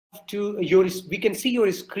have to, we can see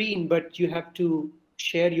your screen, but you have to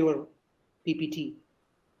share your PPT.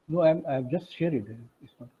 No, I've just shared it.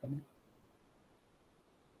 It's not coming.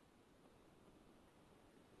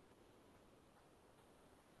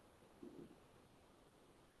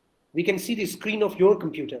 We can see the screen of your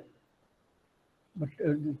computer. But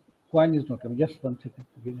the coin is not coming. Just 1 second.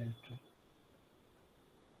 Again, I'll try.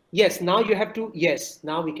 Yes, now you have to, yes,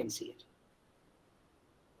 now we can see it.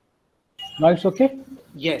 Now it's okay?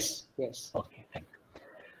 Yes, yes. Okay, thank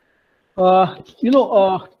you.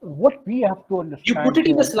 What we have to understand. You put it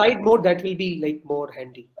in the slide mode, that will be like more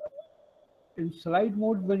handy. In slide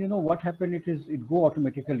mode, well, what happened, it go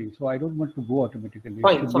automatically. So I don't want to go automatically.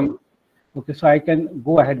 Fine, fine. Okay, so I can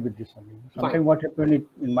go ahead with this only. Sometimes fine. What happened,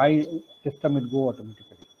 in my system, it go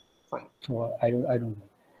automatically. Fine. So I don't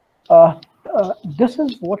know. This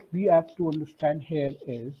is what we have to understand here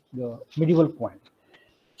is the medieval coins.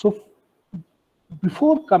 So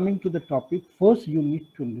before coming to the topic, first you need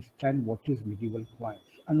to understand what is medieval coins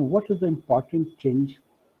and what is the important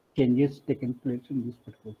changes taken place in this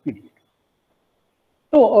particular period.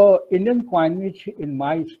 So Indian coinage, in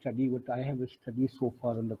my study, what I have studied so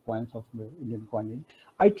far on the coins of the Indian coinage,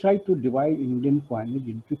 I try to divide Indian coinage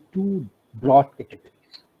into 2 broad categories.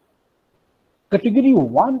 Category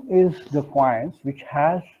 1 is the coins which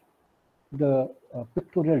has the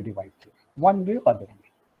pictorial devices, one way or other way.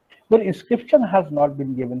 Where inscription has not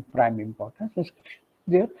been given prime importance, inscription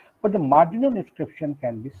there, but the marginal inscription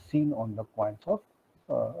can be seen on the coins of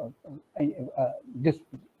this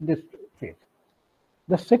phase.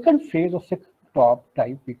 The second phase or second top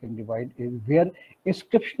type we can divide is where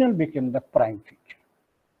inscriptional became the prime feature.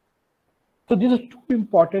 So these are 2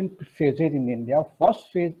 important phases in India.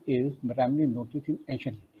 First phase is primarily noticed in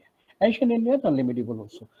ancient India. Ancient India is only medieval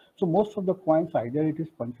also. So most of the coins, either it is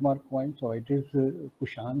Panchmar coins or it is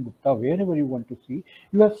Kushan, Gupta, wherever you want to see,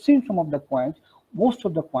 you have seen some of the coins. Most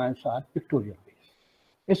of the coins are pictorial based.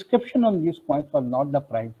 Inscription on these coins was not the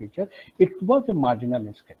prime feature. It was a marginal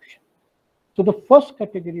inscription. So the first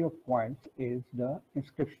category of coins is the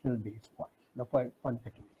inscriptional based coins, the one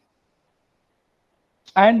category.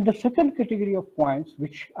 And the second category of coins,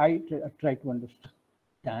 which I try to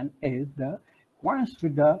understand, is the coins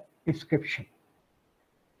with the inscription.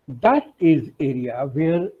 That is area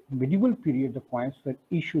where medieval period the coins were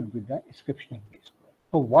issued with the inscriptional based.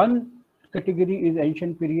 So one category is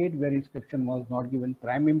ancient period where inscription was not given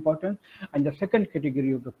prime importance, and the second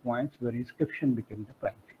category of the coins where inscription became the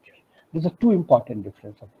prime feature. These are 2 important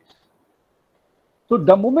differences of this. So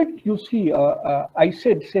the moment you see, I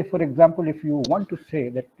said, say for example, if you want to say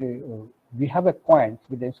that we have a coin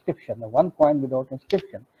with the inscription, one coin without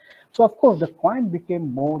inscription. So of course the coin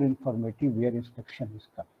became more informative where inscription is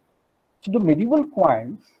coming. So the medieval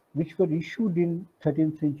coins, which were issued in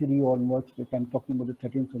 13th century onwards, like I'm talking about the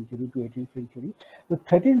 13th century to 18th century. The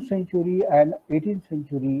 13th century and 18th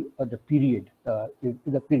century are the period,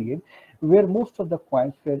 where most of the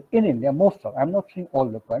coins were in India, I'm not saying all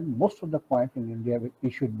the coins, most of the coins in India were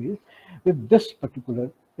issued with this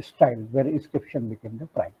particular style, where inscription became the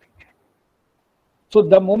prime feature. So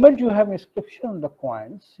the moment you have inscription on the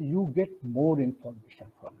coins, you get more information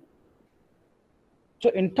from it. So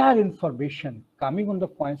entire information coming on the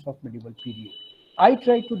coins of medieval period, I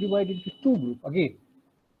try to divide into 2 groups. Again,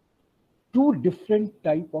 2 different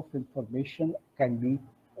type of information can be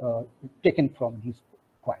taken from these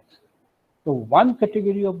coins. So one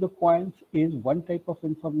category of the coins is one type of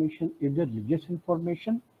information, is the religious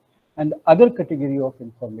information, and the other category of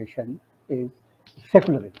information is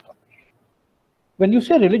secular information. When you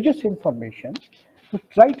say religious information, so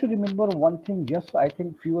try to remember one thing. Just I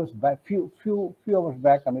think few hours back,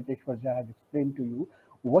 Amiteshwar Jha has explained to you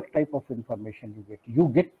what type of information you get. You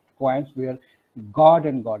get coins where God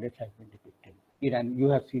and goddess have been depicted. Iran, you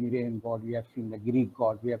have seen Iranian god, we have seen the Greek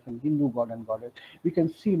god, we have seen Hindu god and goddess. We can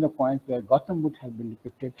see in the coins where Gautam Buddha have been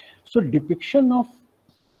depicted. So depiction of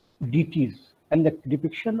deities and the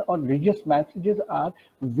depiction of religious messages are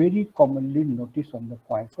very commonly noticed on the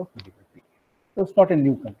coins of medieval period. So it's not a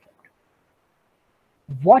new concept.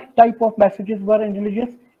 What type of messages were in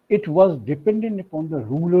religious? It was dependent upon the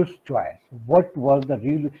ruler's choice. What was the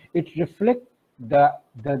real? It reflects the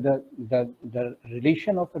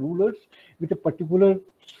relation of the rulers with a particular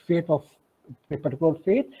faith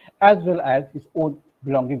as well as his own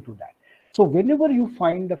belonging to that. So whenever you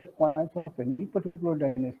find the coins of any particular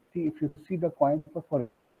dynasty, if you see the coins of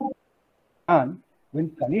and when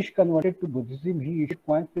Kanishk converted to Buddhism, he issued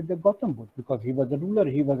coins with the Gautam Buddha because he was a ruler,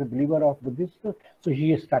 he was a believer of Buddhism, so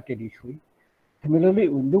he started issuing. Similarly,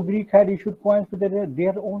 Indo-Greek had issued coins with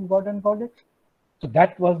their own god and goddess. So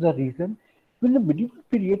that was the reason In the medieval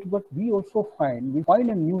period, what we also find, we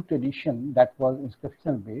find a new tradition that was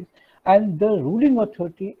inscription based, and the ruling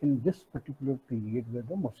authority in this particular period were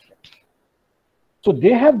the Muslims. So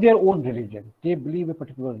they have their own religion. They believe a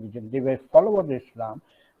particular religion. They were followers of Islam.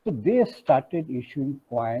 So they started issuing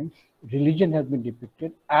coins. Religion has been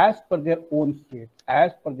depicted as per their own faith,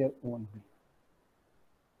 as per their own belief.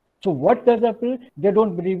 So what does happen? They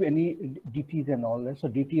don't believe any deities and all that. So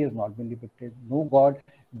deity has not been depicted. No God.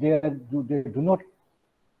 They do not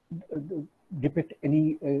depict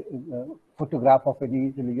any photograph of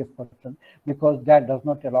any religious person, because that does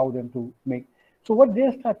not allow them to make. So what they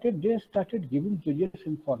started giving religious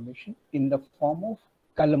information in the form of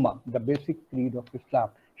kalma, the basic creed of Islam,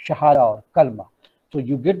 shahada or kalma. So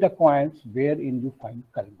you get the coins wherein you find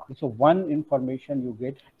kalma. So one information you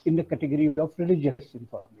get in the category of religious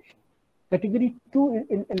information. Category 2,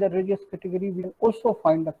 in the religious category, we will also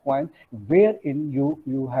find the coin wherein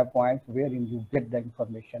you have coins wherein you get the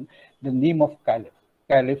information, the name of caliph.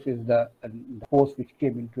 Caliph is the post which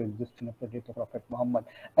came into existence after the death of Prophet Muhammad,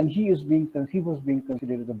 and he was being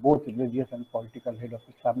considered the both religious and political head of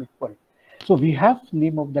Islamic world. So we have the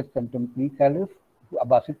name of the contemporary caliph,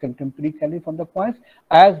 Abbasid contemporary caliph on the coins,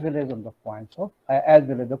 as well as on the coins of, as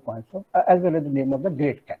well as the name of the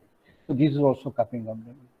great caliph. So this is also coming up.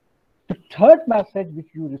 The third message which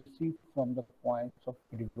you receive from the coins of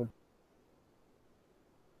medieval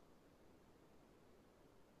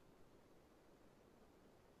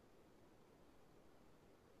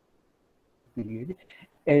period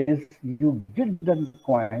is you get the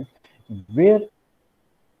coins where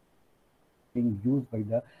being used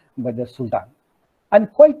by the Sultan, and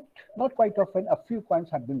not quite often a few coins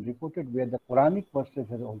have been reported where the Quranic verses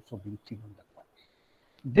have also been seen on the coins.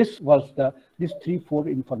 This was this 3-4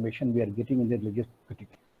 information we are getting in the religious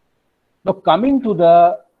category. Now coming to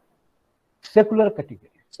the secular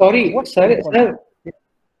category. Sorry, sir.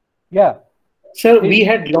 Yeah. Sir, we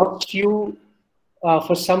had lost you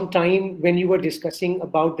for some time when you were discussing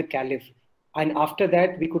about the caliph, and after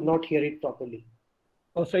that we could not hear it properly.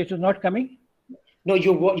 Oh, so it is not coming? No,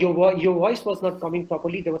 your voice was not coming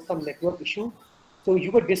properly. There was some network issue. So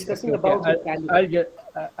you were discussing about the caliph.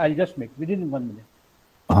 I'll just make within 1 minute.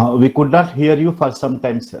 We could not hear you for some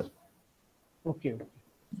time, sir. Okay.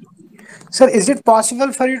 Sir, is it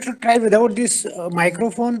possible for you to try without this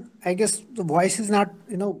microphone? I guess the voice is not,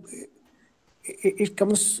 it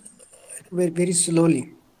comes very, very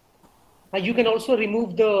slowly. You can also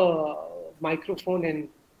remove the microphone and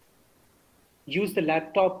use the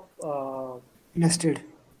laptop Nested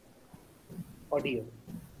audio.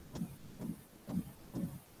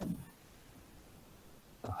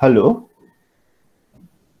 Hello.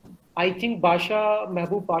 I think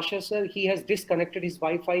Mahbub Basha, sir, he has disconnected his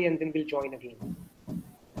Wi-Fi and then will join again.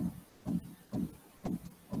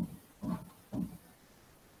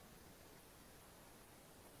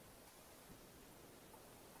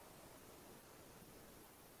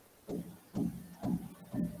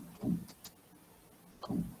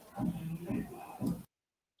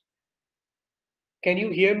 Can you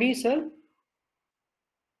hear me, sir?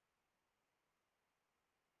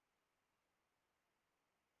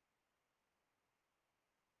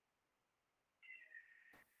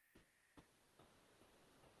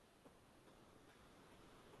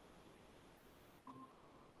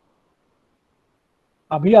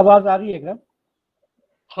 अभी आवाज आ रही है क्या?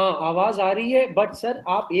 हाँ, आवाज आ रही है, but sir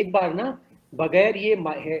आप एक बार ना बगैर ये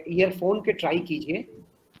ईयरफोन के ट्राई कीजिए,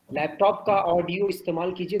 लैपटॉप का ऑडियो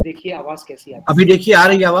इस्तेमाल कीजिए, देखिए आवाज कैसी आती है। अभी देखिए आ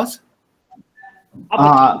रही है आवाज?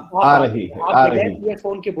 आ रही है। आप बगैर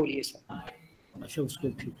ईयरफोन के बोलिए सर। अच्छा, उसके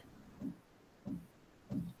ठीक।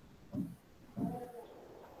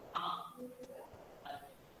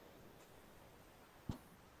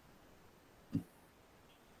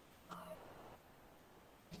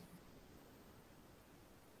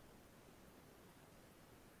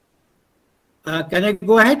 Can I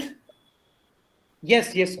go ahead?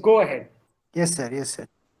 Yes, go ahead. Yes, sir.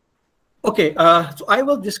 Okay, so I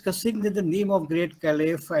was discussing that the name of great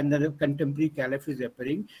caliph and the contemporary caliph is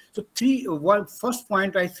appearing. So first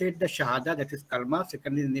point I said the shahada, that is kalma.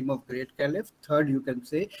 Second is the name of great caliph. Third, you can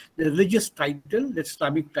say the religious title, the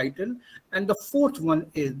Islamic title. And the fourth one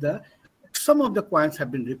is some of the coins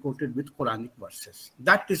have been reported with Quranic verses.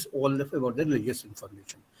 That is all about the religious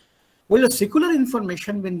information. Well, the secular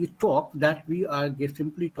information, when we talk, that we are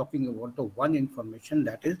simply talking about the one information,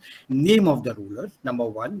 that is name of the rulers. Number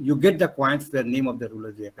one, you get the coins where name of the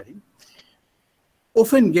rulers is appearing.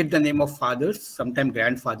 Often get the name of fathers, sometimes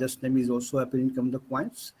grandfather's name is also appearing on the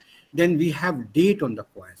coins. Then we have date on the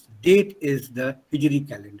coins. Date is the Hijri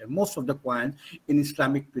calendar. Most of the coins in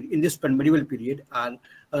Islamic period, in this medieval period, are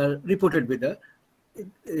reported with the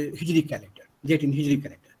Hijri calendar, date in Hijri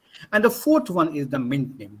calendar. And the fourth one is the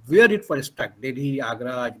mint name, where it was struck. Delhi,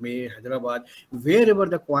 Agra, Ajmer, Hyderabad, wherever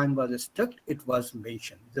the coin was struck, it was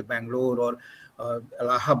mentioned. The Bangalore or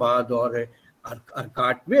Allahabad or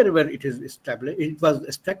Arcot, wherever it is established, it was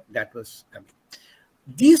struck, that was coming.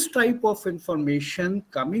 This type of information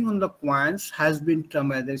coming on the coins has been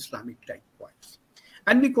termed as Islamic type coins.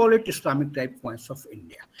 And we call it Islamic type coins of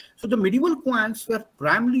India. So the medieval coins were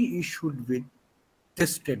primarily issued with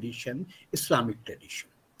this tradition, Islamic tradition.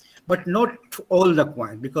 But not all the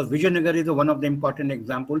coins, because Vijayanagar is one of the important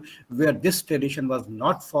examples where this tradition was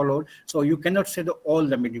not followed. So you cannot say that all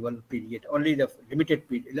the medieval period, only the limited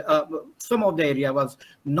period. Some of the area was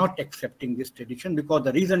not accepting this tradition, because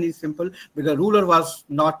the reason is simple, because ruler was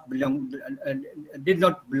not did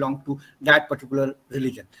not belong to that particular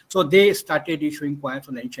religion. So they started issuing coins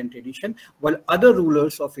on the ancient tradition, while other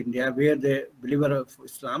rulers of India, where the believer of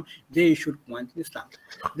Islam, they issued coins in Islam.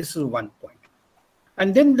 This is one point.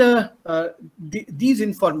 And then these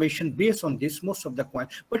information based on this, most of the coins,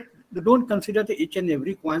 but don't consider that each and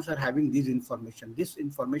every coins are having these information. This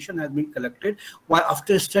information has been collected while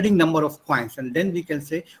after studying number of coins, and then we can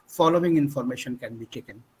say following information can be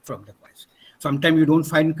taken from the coins. Sometimes you don't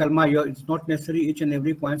find kalma. It's not necessary each and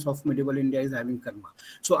every coins of medieval India is having kalma.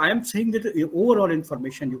 So I am saying that overall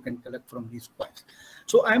information you can collect from these coins.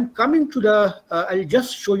 So I'm coming to the, I'll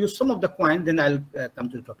just show you some of the coins, then I'll come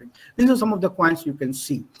to the topic. These are some of the coins you can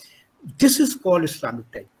see. This is called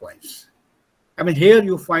Islamic type coins. I mean, here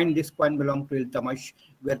you find this coin belong to Iltamash,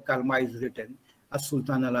 where Kalma is written, as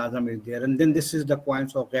Sultan al-Azam is there. And then this is the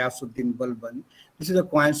coins of Ghiyasuddin Balban. This is the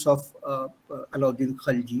coins of Alauddin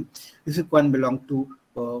Khalji. This is coin belong to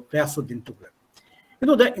Ghiyasuddin Tughlaq. You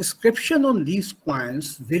know, the inscription on these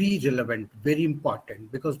coins very relevant, very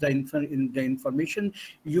important, because the information,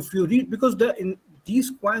 if you read, because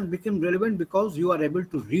these coins become relevant because you are able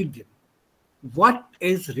to read them. What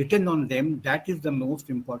is written on them, that is the most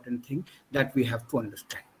important thing that we have to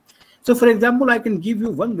understand. So, for example, I can give you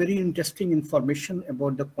one very interesting information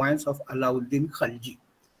about the coins of Alauddin Khalji.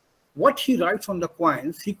 What he writes on the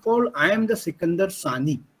coins, he called, I am the Sikandar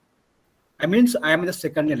Sani. I means I am the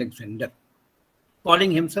second Alexander.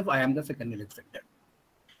 Calling himself, I am the second Alexander.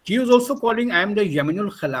 He was also calling, I am the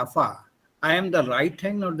Yaminul Khalafa. I am the right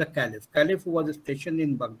hand of the Caliph. Caliph who was stationed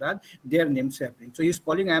in Baghdad, their names are happening. So he's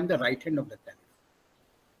calling, I am the right hand of the Caliph.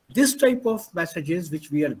 This type of messages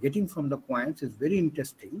which we are getting from the coins is very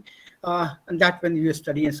interesting. And that when you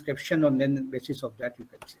study inscription, on then the basis of that you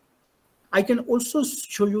can see. I can also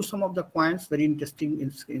show you some of the coins, very interesting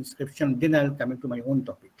inscription. Then I'll come into my own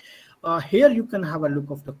topic. Here you can have a look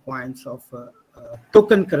of the coins of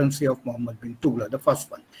token currency of Muhammad bin Tughlaq, the first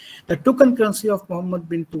one. The token currency of Muhammad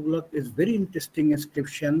bin Tughlaq is very interesting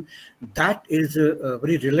inscription that is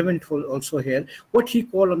very relevant for also here. What he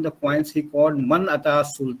called on the coins, he called Man Ata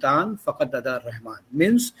Sultan Faqad Ada Rahman,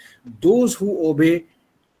 means those who obey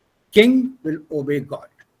king will obey God.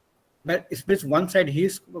 But it's means one side he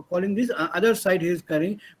is calling this, other side he is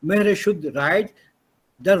calling Mere Shud Raj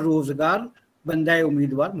Dar Rozgar Bandai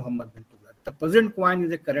Umidwar Muhammad bin Tughlaq. The present coin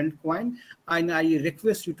is a current coin, and I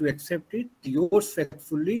request you to accept it. Yours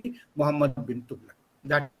faithfully, Muhammad bin Tughlaq.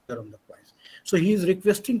 That is on the coins. So he is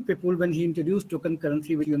requesting people when he introduced token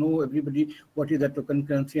currency, which you know everybody what is the token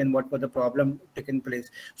currency and what was the problem taken place.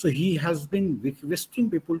 So he has been requesting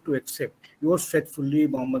people to accept yours faithfully,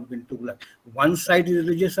 Muhammad bin Tughlaq. One side is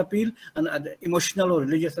religious appeal, and other emotional or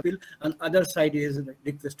religious appeal, and other side is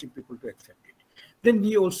requesting people to accept it. Then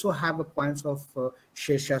we also have a coins of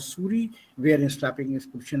Sher-Shah Suri, where in slapping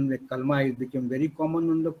inscription with Kalma became very common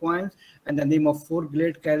on the coins, and the name of four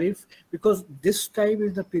great caliphs, because this time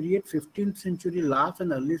is the period 15th century last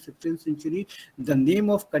and early 16th century, the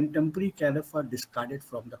name of contemporary caliph are discarded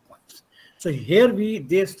from the coins. So here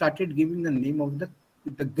they started giving the name of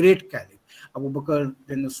the great caliph. Abu Bakr,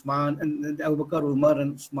 then Usman, and Abu Bakr, Umar,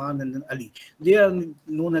 and Usman, and then Ali. They are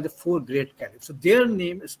known as the four great caliphs. So their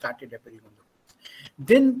name started appearing on the coins.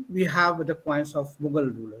 Then we have the coins of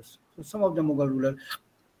Mughal rulers. So some of the Mughal rulers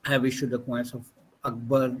have issued the coins of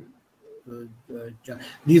Akbar,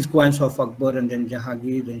 these coins of Akbar, and then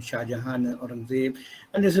Jahangir, then Shah Jahan, and Aurangzeb,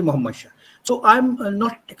 and this is Muhammad Shah. So I'm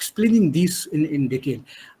not explaining these in detail.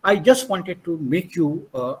 I just wanted to make you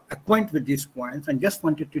acquaint with these coins, and just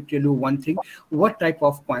wanted to tell you one thing, what type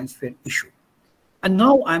of coins were issued. And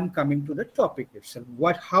now I'm coming to the topic itself,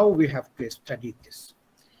 how we have to study this.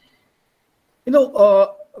 You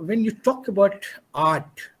know, when you talk about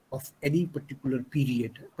art of any particular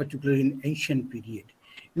period, particularly in ancient period,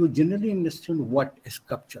 you generally understand what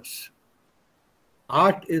sculptures.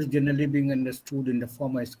 art is generally being understood in the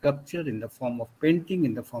form of sculpture, in the form of painting,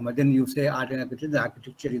 in the form of, then you say art and architecture, the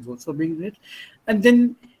architecture is also being read. And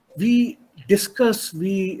then we discuss,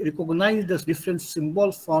 we recognize the different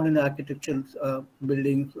symbols found in architectural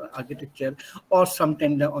buildings, architecture, or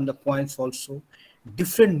sometimes on the coins also.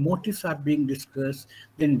 Different motifs are being discussed,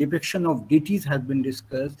 then depiction of deities has been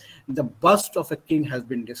discussed, the bust of a king has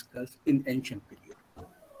been discussed in ancient period.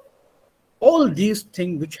 All these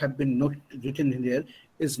things which have been written in there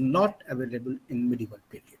is not available in medieval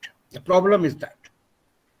period. The problem is that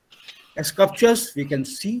as sculptures we can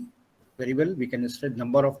see very well, we can say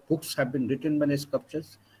number of books have been written by the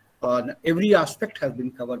sculptures. Every aspect has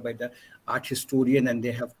been covered by the art historian, and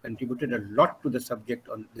they have contributed a lot to the subject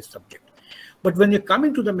on this subject. But when you're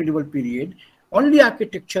coming to the medieval period, only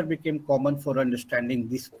architecture became common for understanding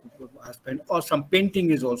this aspect, or some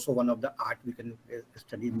painting is also one of the art we can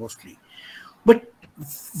study mostly. But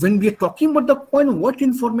when we are talking about the point, what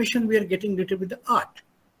information we are getting related with the art?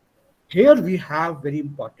 Here we have very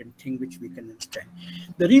important thing which we can understand.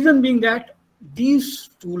 The reason being that these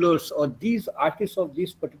rulers or these artists of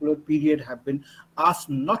this particular period have been asked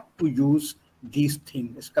not to use these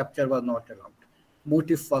things. Sculpture was not allowed.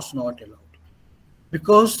 Motif was not allowed.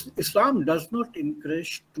 Because Islam does not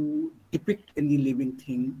encourage to depict any living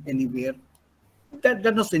thing anywhere. That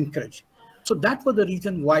does not encourage. So that was the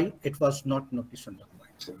reason why it was not noticed on the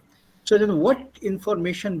coins. So then what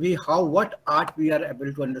information what art we are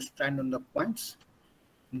able to understand on the coins?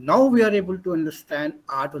 Now we are able to understand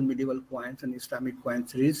art on medieval coins and Islamic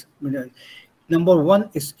coins is, number one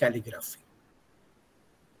is calligraphy.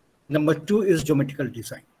 Number two is geometrical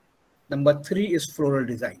design. Number three is floral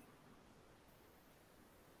design.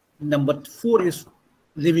 Number four is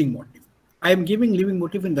living motif. I am giving living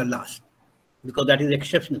motif in the last because that is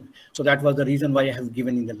exceptional. So that was the reason why I have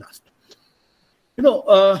given in the last.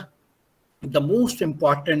 The most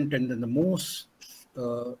important and the most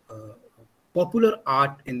popular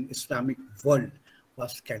art in Islamic world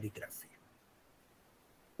was calligraphy.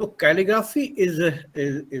 So calligraphy is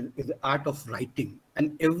the art of writing,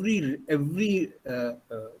 and every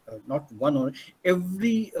not one or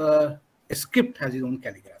every script has its own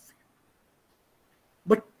calligraphy.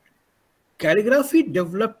 But calligraphy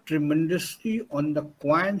developed tremendously on the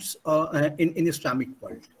coins in Islamic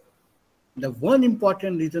world. The one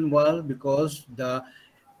important reason was because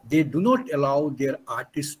they do not allow their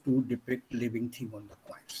artists to depict living thing on the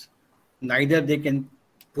coins. Neither they can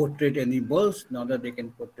portray any birds, neither they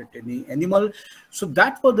can portray any animal. So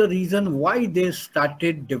that was the reason why they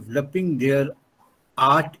started developing their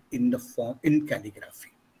art in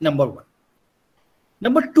calligraphy. Number one.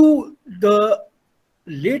 Number two, the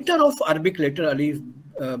letter of Arabic letter, alif,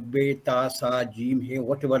 beta, sa, jim, he,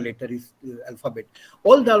 whatever letter is alphabet.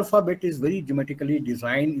 All the alphabet is very geometrically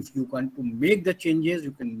designed. If you want to make the changes,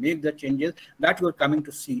 you can make the changes. That you are coming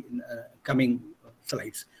to see in coming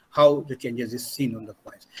slides, how the changes is seen on the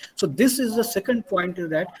coins. So this is the second point, is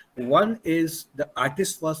that one is the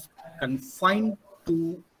artist was confined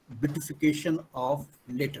to beautification of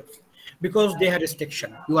letters, because they had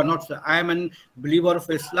restriction. You are not, I am a believer of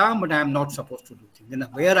Islam, but I am not supposed to do things. Then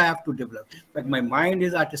where I have to develop? But my mind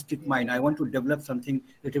is artistic mind. I want to develop something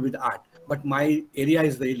related with art, but my area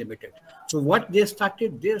is very limited. So what they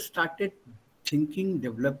started thinking,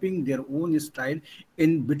 developing their own style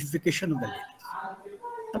in beautification of the letters.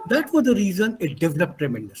 And that was the reason it developed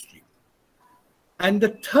tremendously. And the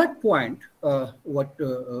third point, the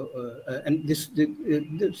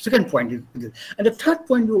second point is this. And the third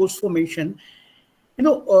point you also mentioned,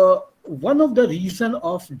 one of the reason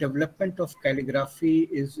of development of calligraphy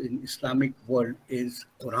is in Islamic world is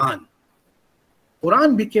Quran.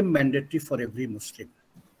 Quran became mandatory for every Muslim,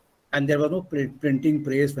 and there was no printing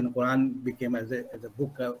press when Quran became as a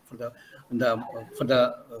book for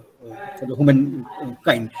the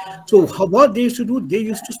humankind. So what they used to do, they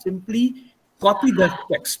used to simply copy the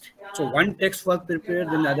text. So one text was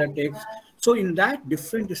prepared, then other text. So in that,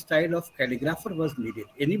 different style of calligrapher was needed.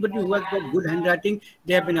 Anybody who has got good handwriting,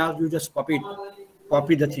 they have been asked, you just copy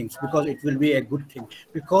the things, because it will be a good thing.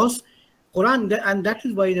 Because Quran, and that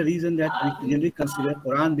is why the reason that we generally consider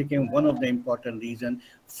Quran became one of the important reasons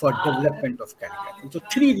for development of calligraphy. So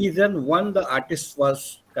three reasons. One, the artist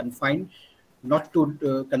was confined, not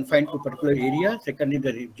to confined to a particular area. Secondly,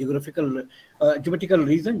 the geometrical reason.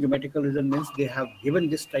 Geometrical reason means they have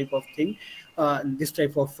given this type of thing. This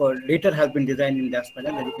type of letter has been designed in that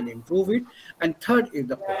manner, and you can improve it. And third is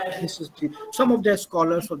the Quran. This is some of the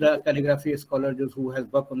scholars, or the calligraphy scholars who has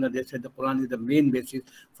worked on that, they said the Quran is the main basis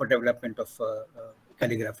for development of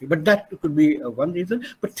calligraphy. But that could be one reason.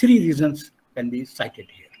 But three reasons can be cited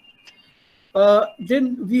here.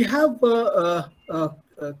 Then we have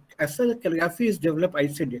as far as calligraphy is developed, I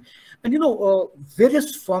said, and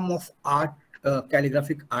various form of art,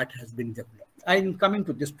 calligraphic art has been developed. I'm coming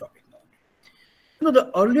to this topic now.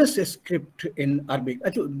 The earliest script in Arabic.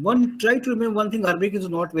 Actually, try to remember one thing: Arabic is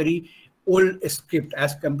not very old script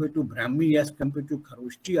as compared to Brahmi, as compared to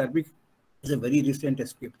Kharoshti. Arabic is a very recent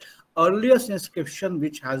script. Earliest inscription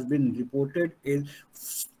which has been reported is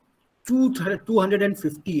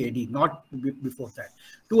 250 AD, not before that.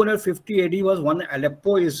 250 AD was one.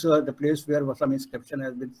 Aleppo is the place where some inscription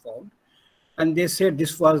has been found, and they said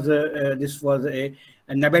this was a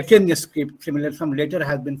Nabatean script. Similar, some later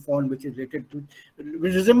has been found which is related to,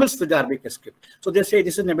 which resembles to the Arabic script. So they say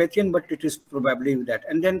this is Nabatean, but it is probably that.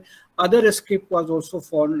 And then other script was also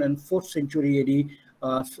found in 4th century AD.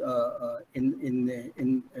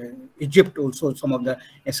 In Egypt also some of the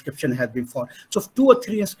inscription has been found. So 2 or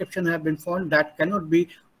 3 inscriptions have been found that cannot be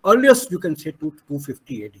earliest, you can say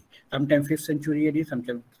 250 AD, sometime 5th century AD,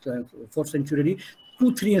 sometime 4th century AD.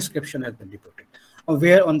 2-3 inscription has been reported,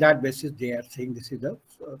 where on that basis they are saying this is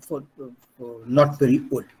not very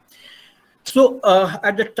old. So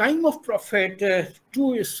at the time of Prophet,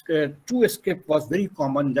 two script was very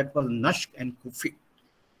common, that was Nashk and Kufi.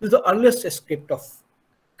 This is the earliest script of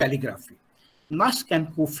calligraphy. Nashk and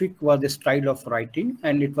Kufic was the style of writing,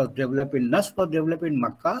 and it was developed in Nashk was developed in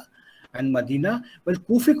Makkah and Medina, while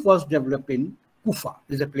Kufic was developed in Kufa,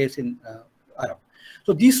 is a place in Arab.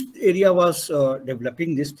 So this area was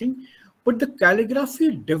developing this thing, but the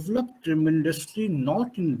calligraphy developed tremendously,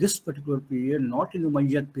 not in this particular period, not in the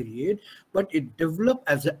Umayyad period, but it developed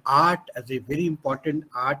as an art, as a very important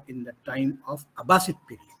art in the time of Abbasid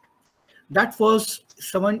period. That was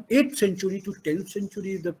 8th century to 10th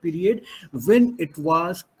century, the period when it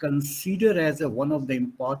was considered as one of the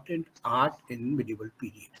important art in medieval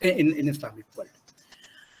period, in Islamic world.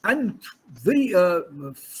 And very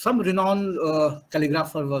some renowned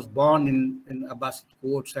calligrapher was born in Abbasid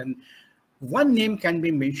courts, and one name can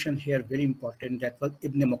be mentioned here, very important, that was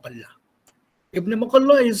Ibn Muqalla. Ibn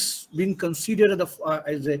Muqalla is being considered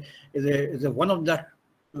as one of the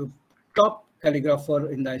top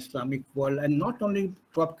calligrapher in the Islamic world, and not only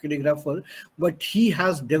top calligrapher, but he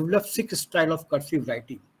has developed 6 style of cursive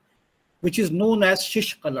writing, which is known as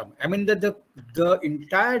Shish Qalam. I mean that the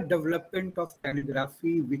entire development of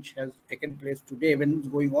calligraphy which has taken place today, when it's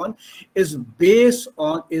going on, is based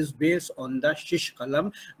on the Shish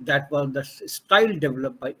Qalam, that was the style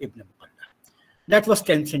developed by Ibn Muqalla. That was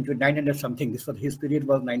 10th century, 900 something. This was his period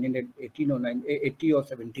was 918 or 980 or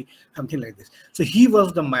 70, something like this. So he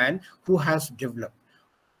was the man who has developed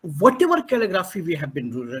whatever calligraphy we have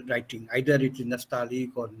been writing, either it is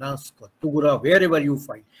Nastaliq or Nask or Tugura, wherever you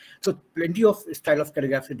find. So plenty of style of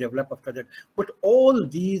calligraphy developed after that. But all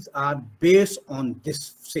these are based on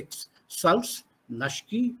this 6: Sals,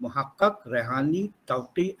 Nashki, Muhakkak, Rehani,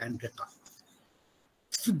 Tawqi, and Riqa.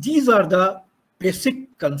 So these are the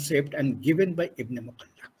basic concept and given by Ibn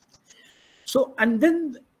Muqalla. So and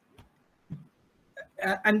then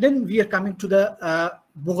we are coming to the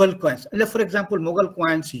Mughal coins. For example, Mughal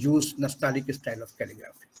coins use Nastaliq style of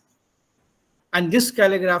calligraphy, and this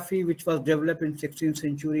calligraphy, which was developed in 16th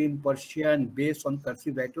century in Persia and based on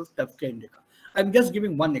cursive writing of Tawqi and Riqa. I'm just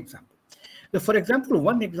giving one example. So for example,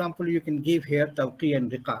 one example you can give here, Tawqi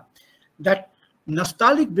and Riqa, that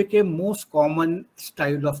Nastaliq became most common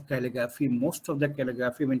style of calligraphy. Most of the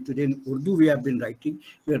calligraphy, when today in Urdu we have been writing,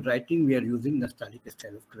 we are using Nastaliq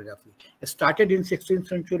style of calligraphy. It started in 16th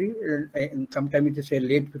century, and sometime it is a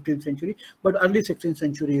late 15th century, but early 16th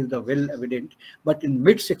century is the well evident. But in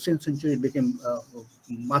mid 16th century, it became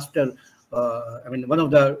master. One of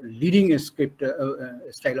the leading script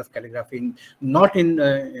style of calligraphy, not in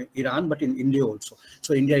Iran, but in India also.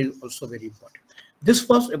 So India is also very important. This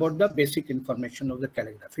was about the basic information of the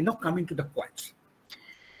calligraphy. Now coming to the coins.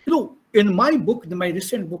 In my book, my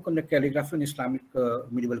recent book on the calligraphy in Islamic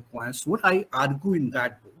medieval coins, what I argue in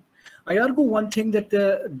that book, I argue one thing, that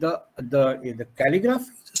the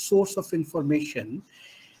calligraphy is a source of information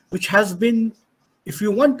which has been, if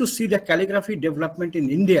you want to see the calligraphy development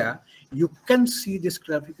in India, you can see this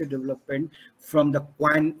graphical development from the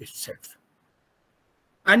coin itself.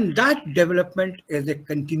 And that development is a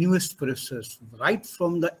continuous process right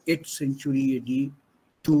from the 8th century AD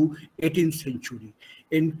to 18th century.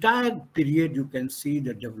 Entire period you can see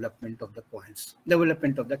the development of the coins,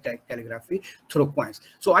 development of the calligraphy through coins.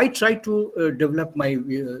 So I try to develop my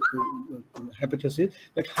hypothesis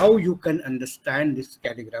that how you can understand this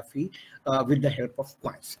calligraphy with the help of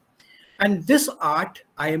coins. And this art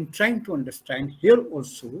I am trying to understand here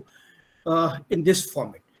also in this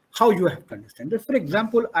format. How you have to understand that. For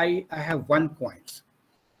example, I have one coins.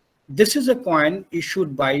 This is a coin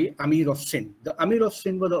issued by Amir of Sindh. The Amir of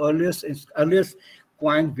Sindh was the earliest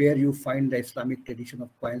coin where you find the Islamic tradition of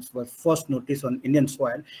coins was first noticed on Indian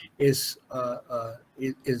soil is a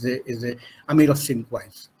Amir of Sindh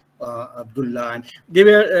coins. Abdullah, and they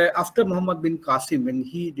were after Muhammad bin Qasim when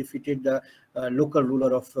he defeated the local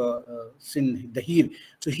ruler of Sindh, Dahir.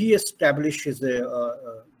 So he established his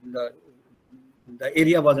the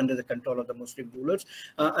area was under the control of the Muslim rulers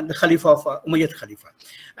and the Khalifa of Umayyad Khalifa.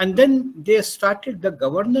 And then they started, the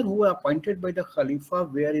governor who were appointed by the Khalifa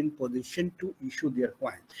were in position to issue their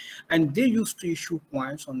coins. And they used to issue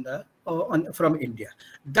coins on the from India.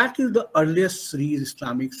 That is the earliest series,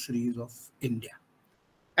 Islamic series of India.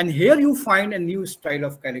 And here you find a new style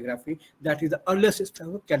of calligraphy, that is the earliest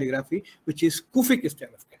style of calligraphy, which is Kufic style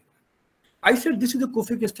of calligraphy. I said this is the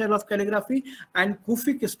Kufic style of calligraphy, and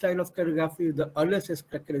Kufic style of calligraphy is the earliest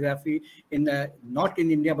calligraphy in not in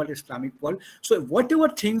India but Islamic world. So whatever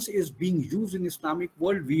things is being used in Islamic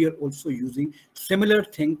world, we are also using similar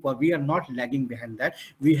thing, but we are not lagging behind that.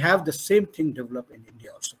 We have the same thing developed in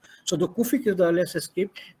India also. So the Kufic is the earliest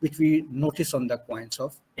script which we notice on the coins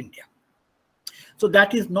of India. So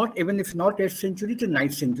that is not, even if not 8th century to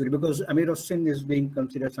 9th century, because Amir of Sindh is being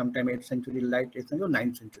considered sometime 8th century, late 8th century or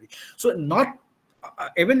 9th century. So not,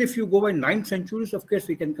 even if you go by 9th centuries, of course,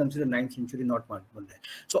 we can consider 9th century, not one day.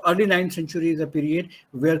 So early 9th century is a period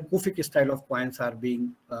where Kufic style of coins are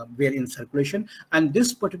being, were in circulation. And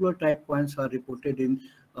this particular type coins are reported in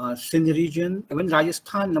Sindh region. Even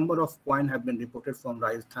Rajasthan, number of coins have been reported from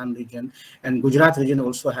Rajasthan region, and Gujarat region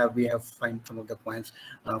also we have find some of the coins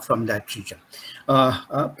from that region.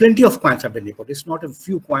 Plenty of coins have been reported. It's not a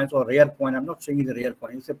few coins or rare coin. I'm not saying it's a rare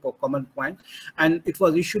coin. It's a common coin, and it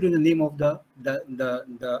was issued in the name of the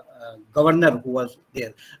governor who was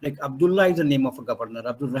there. Like Abdullah is the name of a governor.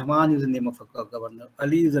 Abdul Rahman is the name of a governor.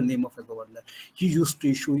 Ali is the name of a governor. He used to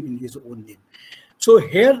issue in his own name. So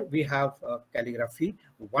here we have calligraphy,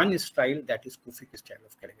 one style, that is Kufic style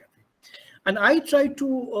of calligraphy. And I try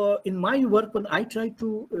to, in my work, when I try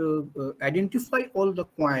to identify all the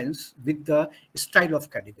coins with the style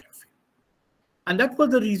of calligraphy. And that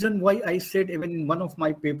was the reason why I said, even in one of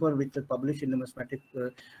my papers, which was published in Numismatic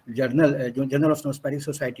Journal, Journal of Numismatic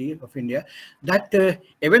Society of India, that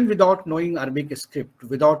even without knowing Arabic script,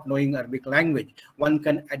 without knowing Arabic language, one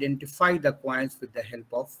can identify the coins with the help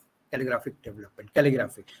of calligraphic development,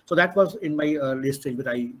 calligraphy. So that was in my list where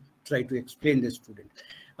I try to explain this student.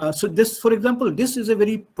 So this, for example, this is a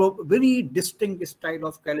very distinct style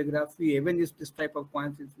of calligraphy. Even if this type of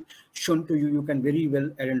coins is shown to you, you can very well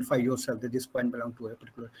identify yourself that this coin belongs to a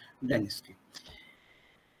particular dynasty.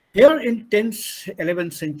 Here in 10th,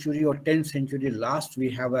 11th century or 10th century last, we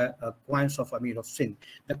have a coins of Amir of Sindh.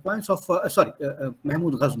 The coins of,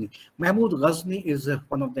 Mahmud Ghazni. Mahmud Ghazni is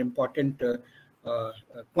one of the important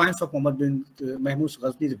coins of Muhammad bin Mahmud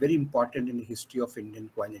Ghazni is very important in the history of Indian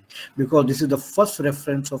coinage, because this is the first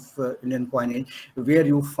reference of Indian coinage where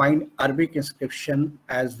you find Arabic inscription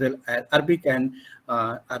as well as Arabic and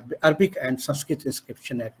Sanskrit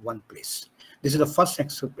inscription at one place. This is the first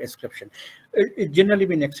inscription. It generally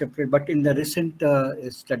been accepted, but in the recent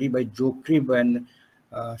study by Joe Cribb, and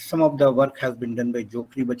some of the work has been done by Joe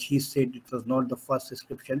Cribb, but he said it was not the first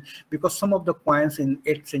inscription, because some of the coins in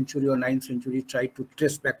 8th century or 9th century tried to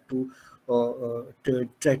trace back to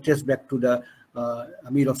the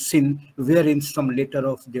Amir of Sindh, wherein some letter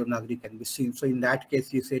of Devanagari can be seen. So in that case,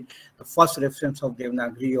 he said the first reference of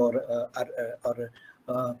Devanagari or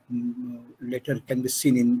letter can be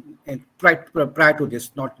seen in prior to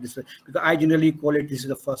this, not this, because I generally call it this is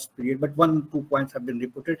the first period, but 1-2 coins have been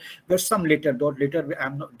reported. There's some later,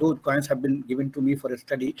 those coins have been given to me for a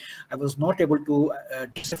study. I was not able to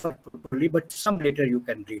decipher properly, but some later you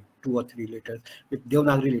can read 2 or 3 letters. With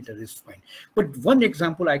Devanagari letter is fine. But one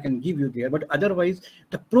example I can give you there, but otherwise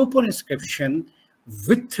the proper inscription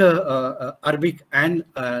with Arabic and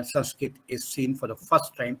Sanskrit is seen for the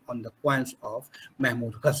first time on the coins of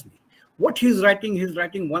Mahmud Ghazni. What he's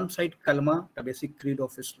writing one side Kalma, the basic creed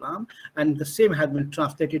of Islam, and the same has been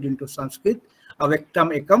translated into Sanskrit,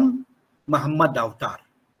 Avektam Ekam Muhammad Avatar.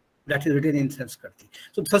 That is written in Sanskrit.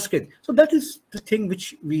 So Sanskrit. So that is the thing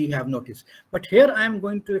which we have noticed. But here I am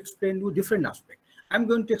going to explain you different aspect. I'm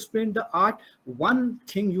going to explain the art. One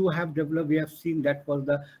thing you have developed, we have seen, that was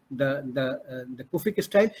the Kufic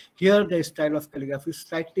style. Here the style of calligraphy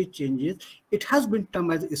slightly changes. It has been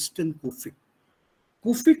termed as Eastern Kufic.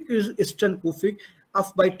 Kufic is Eastern Kufic.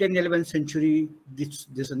 by 10th, 11th century,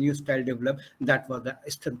 this a new style developed, that was the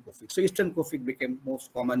Eastern Cofic. So Eastern Cofic became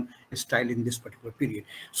most common style in this particular period.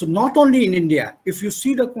 So not only in India, if you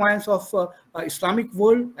see the coins of Islamic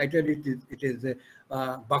world, either it is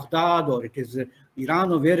Baghdad or it is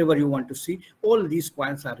Iran or wherever you want to see, all these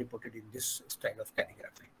coins are reported in this style of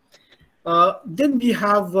calligraphy. Then we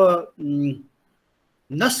have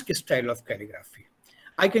Nusk style of calligraphy.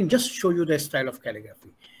 I can just show you the style of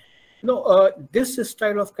calligraphy. This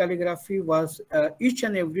style of calligraphy was each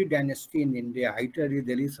and every dynasty in India, either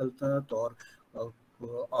Delhi Sultanate or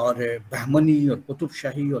Bahmani or Qutub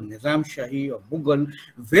Shahi or Nizam Shahi or Mughal,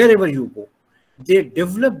 wherever you go, they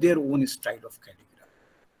develop their own style of calligraphy.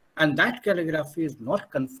 And that calligraphy is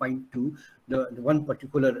not confined to the one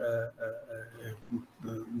particular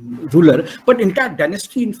ruler, but entire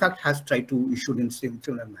dynasty, in fact, has tried to issue in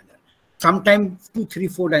similar manner. Sometimes 2, 3,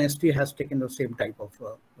 4 dynasty has taken the same type of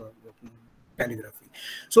calligraphy.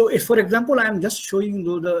 So if, for example, I am just showing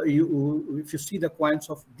you if you see the coins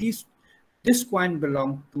of this coin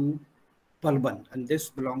belonged to Balban, and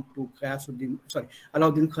this belonged to Alauddin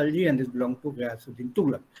Khalji, and this belonged to Ghiyasuddin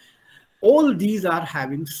Tughlaq. All these are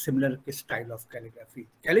having similar style of calligraphy.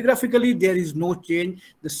 Calligraphically, there is no change.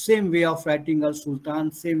 The same way of writing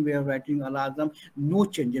Al-Sultan, same way of writing Al-Azam, no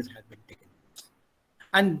changes have been taken.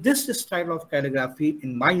 And this style of calligraphy,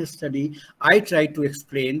 in my study, I try to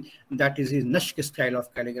explain that is a Nusk style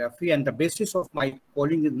of calligraphy, and the basis of my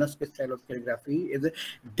calling it Nusk style of calligraphy is a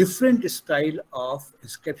different style of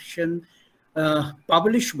inscription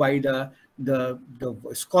published by the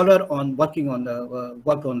scholar on working on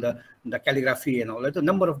the calligraphy and all that. A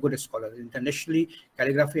number of good scholars internationally.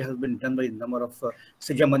 Calligraphy has been done by a number of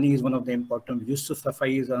Sijamani is one of the important. Yusuf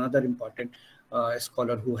Safai is another important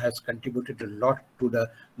scholar who has contributed a lot to the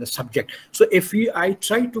subject. So if I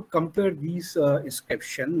try to compare these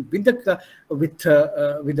inscription with the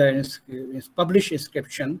published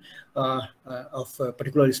inscription of a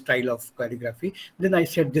particular style of calligraphy, then I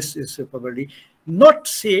said this is probably not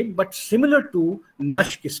same but similar to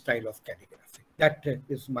Nusk style of calligraphy. That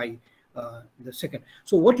is my the second.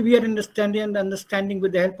 So what we are understanding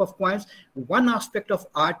with the help of coins, one aspect of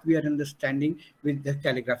art we are understanding, with the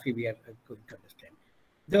calligraphy we are going to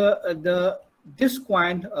understand. This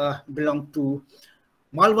coin belonged to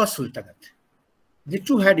Malwa Sultanate. The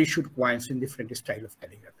two had issued coins in different style of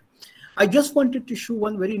calligraphy. I just wanted to show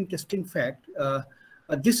one very interesting fact.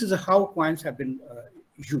 This is how coins have been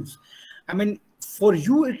used. I mean, for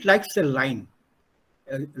you, it likes a line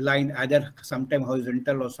either sometime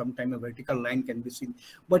horizontal or sometime a vertical line can be seen,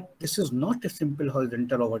 but this is not a simple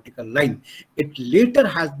horizontal or vertical line. It later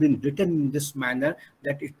has been written in this manner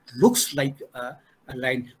that it looks like a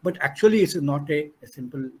line, but actually it is not a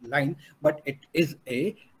simple line, but it is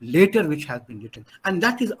a letter which has been written, and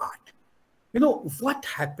that is art. What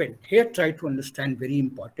happened here, try to understand very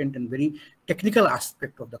important and very technical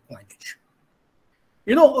aspect of the coinage.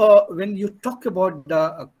 When you talk about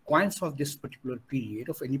the coins of this particular period,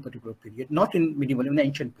 of any particular period, not in medieval, in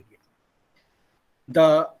ancient period,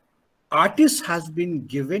 the artist has been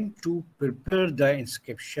given to prepare the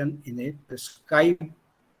inscription in a prescribed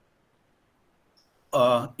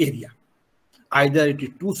area. Either it is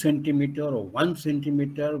 2 centimeter or 1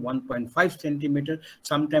 centimeter, 1.5 centimeter,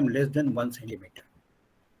 sometimes less than 1 centimeter.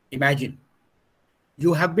 Imagine.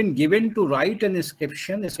 You have been given to write an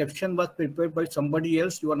inscription. Inscription was prepared by somebody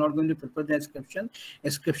else. You are not going to prepare the inscription.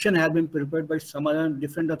 Inscription has been prepared by some other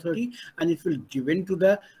different authority, and it will given to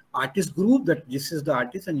the artist group that this is the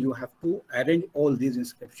artist, and you have to arrange all these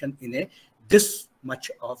inscriptions in a this much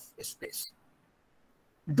of space.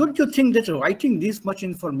 Don't you think that writing this much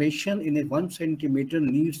information in a 1 centimeter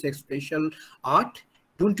needs a special art?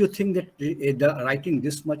 Don't you think that the writing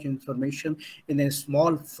this much information in a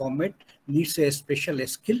small format needs a special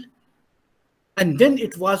skill? And then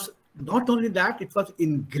it was not only that, it was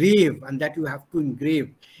engraved, and that you have to engrave.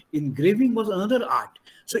 Engraving was another art.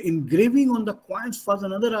 So engraving on the coins was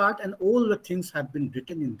another art, and all the things have been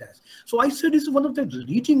written in that. So I said this is one of the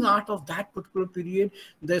leading art of that particular period.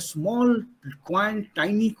 The small coin,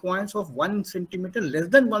 tiny coins of 1 centimeter, less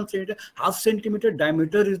than 1 centimeter, half centimeter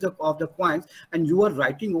diameter is of the coins, and you are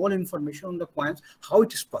writing all information on the coins. How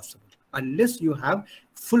it is possible? Unless you have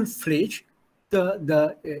full-fledged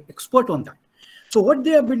the expert on that. So what they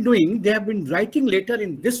have been doing, they have been writing later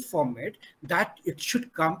in this format that it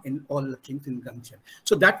should come in all the things in Gangchen.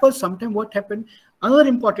 So that was sometime what happened. Another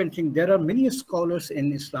important thing, there are many scholars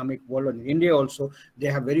in Islamic world and in India also, they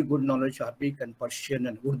have very good knowledge Arabic and Persian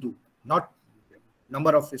and Urdu. Not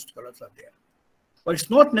number of scholars are there. But it's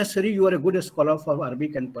not necessary you are a good scholar for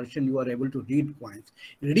Arabic and Persian, you are able to read coins.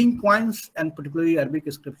 Reading coins, and particularly Arabic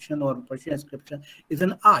inscription or Persian inscription, is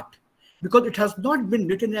an art, because it has not been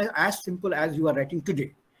written as simple as you are writing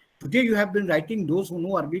today. Today you have been writing, those who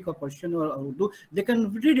know Arabic or Persian or Urdu, they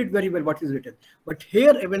can read it very well what is written. But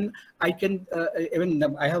here even I can,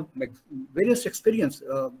 I have various experience,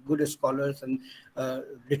 good scholars and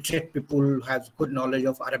literate people who have good knowledge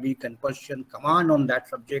of Arabic and Persian, command on that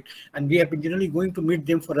subject, and we have been generally going to meet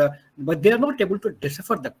them for but they are not able to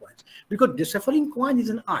decipher the coins, because deciphering coin is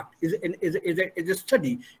an art, is a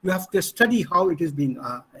study. You have to study how it is being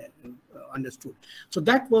understood. So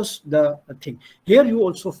that was the thing. Here you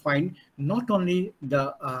also find not only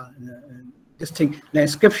the the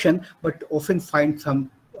inscription, but often find some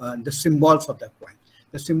the symbols of the coin.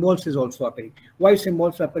 The symbols is also appearing. Why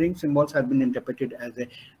symbols appearing? Symbols have been interpreted as a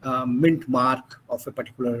mint mark of a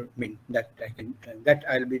particular mint that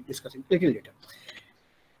I'll be discussing a little later.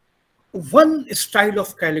 One style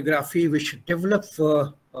of calligraphy which developed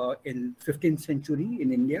in 15th century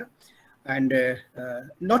in India, and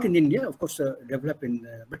not in India, of course, developed in,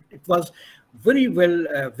 but it was very well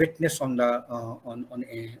witnessed on the on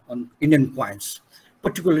Indian coins,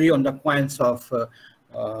 particularly on the coins of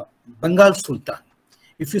Bengal Sultan.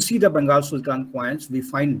 If you see the Bengal Sultan coins, we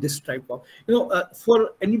find this type of,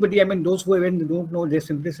 for anybody, I mean, those who even don't know, they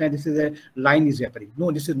simply say this is a line is appearing.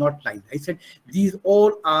 No, this is not line. I said these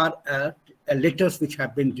all are letters which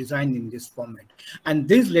have been designed in this format, and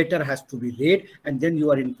this letter has to be read, and then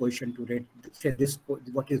you are in position to read, say this,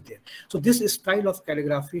 what is there. So this style of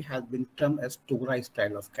calligraphy has been termed as Tughra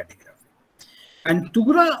style of calligraphy. And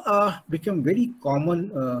Tughra became very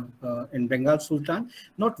common in Bengal Sultan.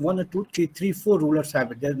 Not one or two, three, four rulers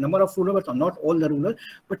have it. There's a number of rulers, but not all the rulers,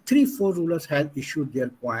 but 3-4 rulers have issued their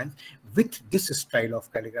coins with this style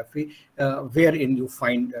of calligraphy, wherein you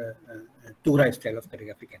find Tughra style of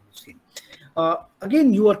calligraphy can be seen.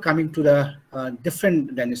 Again, you are coming to the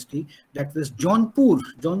different dynasty, that was Jaunpur.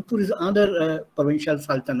 Jaunpur is another provincial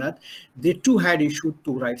sultanate. They too had issued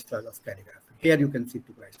Tughra style of calligraphy. Here you can see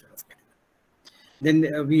Tughra style of calligraphy.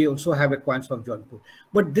 Then we also have a coins of Jaunpur.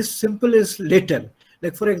 But this simple is later.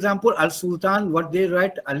 Like for example, Al Sultan, what they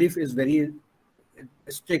write, alif is very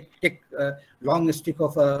long stick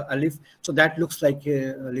of alif, so that looks like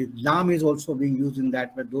lam is also being used in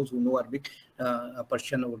that, but those who know Arabic,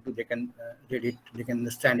 Persian or Urdu, they can read it, they can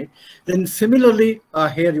understand it. Then similarly,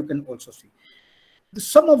 here you can also see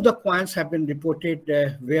some of the coins have been reported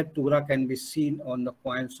where Tughra can be seen on the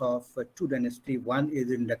coins of two dynasties. One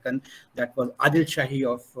is in Deccan, that was Adil Shahi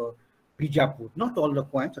of Bijapur. Not all the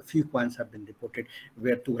coins, a few coins have been reported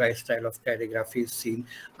where Tughra style of calligraphy is seen.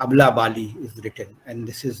 Abla Bali is written, and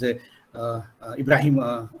this is Ibrahim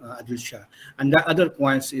Adil Shah. And the other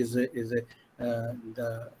coins is the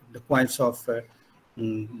coins of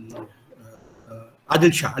Adil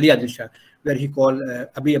Shah, Ali Adil Shah, where he called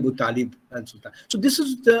Abi Abu Talib and Sultan. So this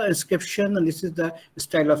is the inscription, and this is the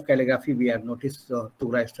style of calligraphy we have noticed,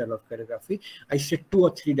 Tughra style of calligraphy. I said 2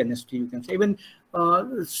 or 3 dynasty, you can say. Even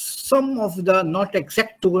some of the not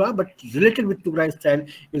exact Tughra, but related with Tughra style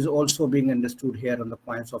is also being understood here on the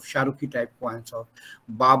coins of Shahrukhi type coins of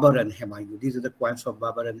Babur and Humayun. These are the coins of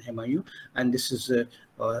Babur and Humayun, and this is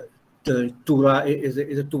the Tughra is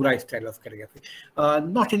a Tughra style of calligraphy.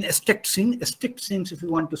 Not in strict scenes, if you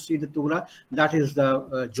want to see the Tughra, that is the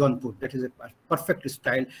Jaunpur. That is a perfect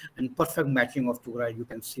style and perfect matching of Tughra you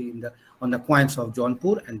can see in on the coins of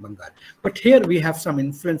Jaunpur and Bengal. But here we have some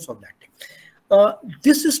influence of that.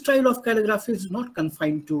 This style of calligraphy is not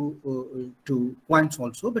confined to coins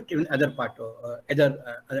also, but even other part of other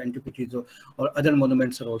antiquities or other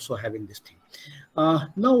monuments are also having this thing.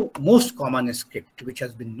 Now, most common script which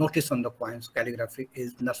has been noticed on the coins calligraphy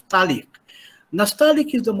is Nastaliq.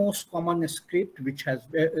 Nastaliq is the most common script which has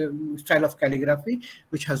style of calligraphy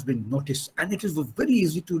which has been noticed, and it is very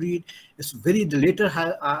easy to read. It's very, the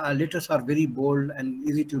letters are very bold and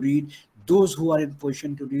easy to read. Those who are in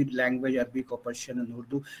position to read language, Arabic or Persian and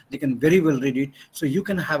Urdu, they can very well read it. So you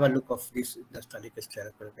can have a look of this Nastaliq style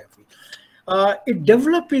of calligraphy. It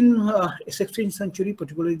developed in 16th century,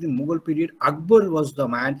 particularly the Mughal period. Akbar was the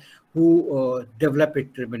man who developed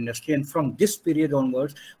it tremendously, and from this period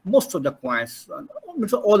onwards, most of the coins,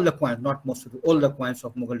 all the coins, not most of all the coins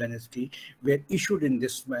of Mughal dynasty were issued in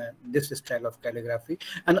this style of calligraphy,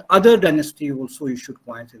 and other dynasty also issued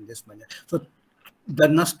coins in this manner. So the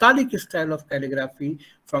Nastaliq style of calligraphy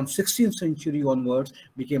from 16th century onwards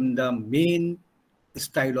became the main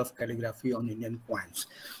style of calligraphy on Indian coins.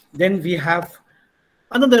 Then we have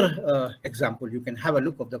another example. You can have a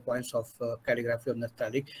look of the coins of calligraphy of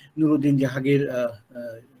Nastaliq. Nuruddin Jahangir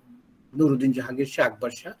Nuruddin Jahangir Shah,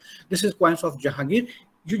 Akbar Shah. This is coins of Jahangir.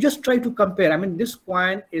 You just try to compare. I mean, this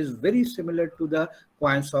coin is very similar to the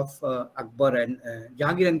coins of Akbar and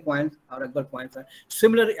Jahangir, and coins or Akbar coins are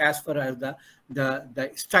similar as far as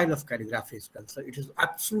the style of calligraphy is concerned. It is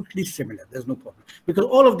absolutely similar. There's no problem because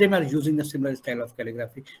all of them are using a similar style of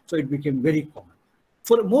calligraphy. So it became very common.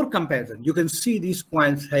 For more comparison, you can see these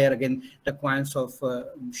coins here again, the coins of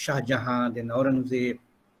Shah Jahan, then Aurangzeb,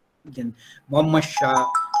 then Muhammad Shah,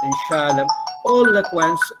 then Shah Alam. All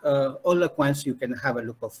the coins you can have a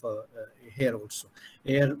look of here also.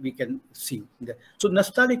 Here we can see. So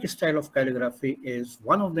Nastaliq style of calligraphy is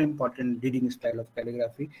one of the important leading style of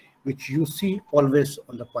calligraphy, which you see always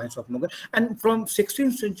on the coins of Mughal. And from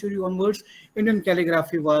 16th century onwards, Indian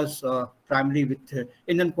calligraphy was primarily with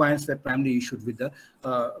Indian coins were primarily issued with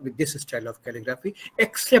this style of calligraphy.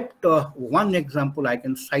 Except one example I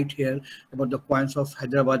can cite here about the coins of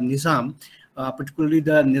Hyderabad Nizam. Particularly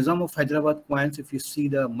the Nizam of Hyderabad coins, if you see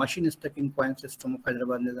the machine stacking coin system of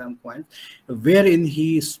Hyderabad Nizam coins, wherein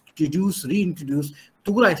he reintroduced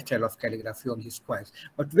Tugra style of calligraphy on his coins.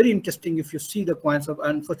 But very interesting, if you see the coins of,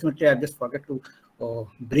 unfortunately I just forgot to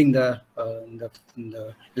bring the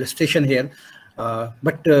illustration here,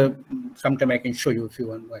 but sometime I can show you if you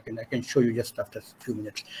want. I can show you just after a few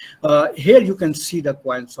minutes. Here you can see the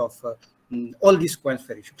coins of all these coins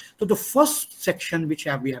were issued. So the first section which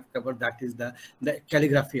we have covered, that is the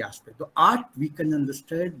calligraphy aspect. The art we can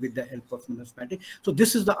understand with the help of numismatics. So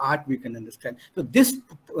this is the art we can understand. So this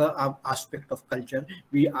aspect of culture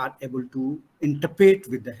we are able to interpret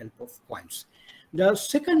with the help of coins. The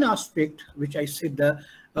second aspect, which I said, the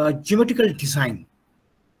geometrical design.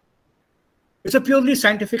 It's a purely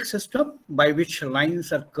scientific system by which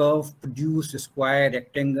lines are curved, produce square,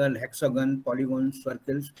 rectangle, hexagon, polygons,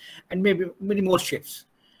 circles, and maybe many more shapes.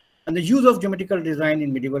 And the use of geometrical design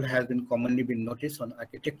in medieval has been commonly been noticed on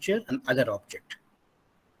architecture and other objects.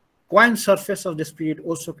 Coin surface of this period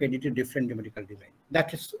also credited different geometrical design.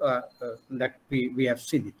 That is that we have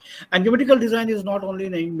seen it. And geometrical design is not only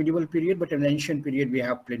in a medieval period, but in the ancient period we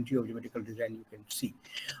have plenty of geometrical design you can see.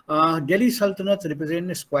 Delhi Sultanate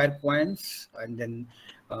represent square coins, and then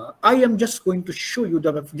I am just going to show you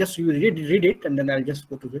just you read it, and then I'll just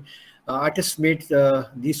go to the artists made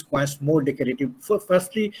these coins more decorative.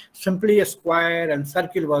 Firstly, simply a square and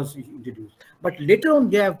circle was introduced, but later on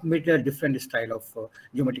they have made a different style of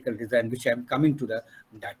geometrical design, which I am coming to that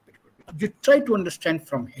particular. You try to understand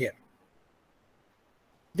from here.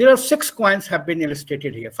 There are 6 coins have been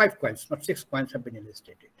illustrated here. 5 coins, not 6 coins have been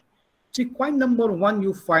illustrated. See, coin number 1,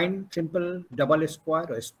 you find simple double square,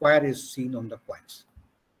 or a square is seen on the coins.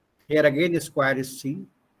 Here again, a square is seen,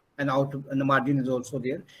 and the margin is also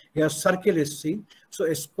there. Here, circle is seen. So,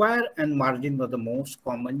 a square and margin were the most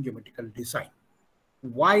common geometrical design.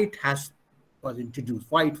 Why it was introduced?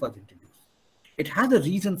 Why it was introduced? It had a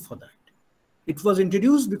reason for that. It was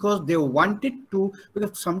introduced because they wanted to,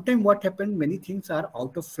 because sometimes what happened, many things are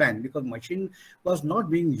out of plan because machine was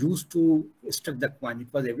not being used to stack the coin. It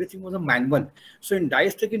was, everything was a manual. So in die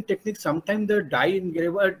stacking technique, sometimes the die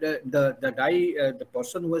engraver, the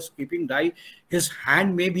person who was keeping die, his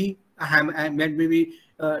hand may be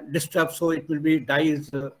disturbed, so it will be die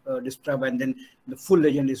is disturbed, and then the full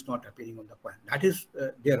legend is not appearing on the coin. That is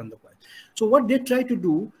there on the coin. So what they try to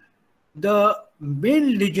do, the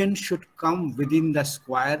main legend should come within the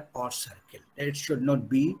square or circle. It should not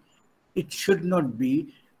be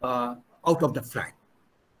out of the flag.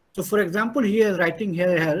 So for example, he is writing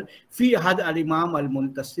here, Fi Ahad al-Imam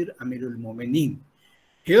al-Muntasir Amirul Mu'minin.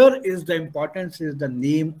 Here is the importance, is the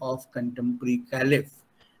name of contemporary caliph.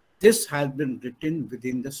 This has been written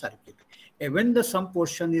within the circle. And when some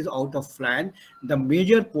portion is out of flag, the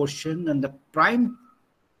major portion and the prime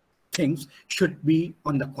things should be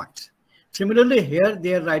on the coins. Similarly, here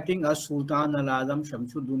they are writing as Sultan al-Azam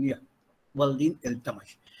Shamsuddin Waldin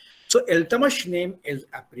Iltamash. So Iltamash name is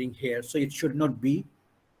appearing here, so it should not be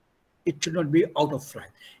out of flag.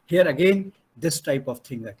 Here again, this type of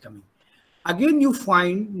thing are coming. Again, you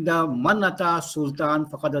find the Manata Sultan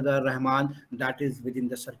Fakadadar Rahman, that is within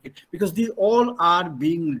the circuit, because these all are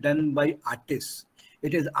being done by artists.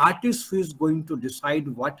 It is artist who is going to decide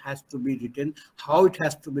what has to be written, how it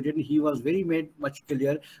has to be written. He was much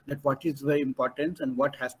clear that what is very important and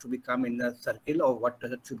what has to become in the circle, or what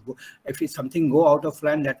should go. If something go out of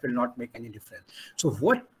line, that will not make any difference. So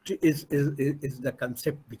what is the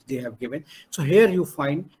concept which they have given? So here you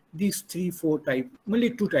find these 3-4 types, only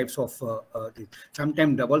 2 types of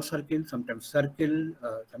sometimes double circle, sometimes circle,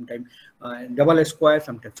 sometimes double square,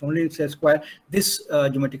 sometimes only a square. This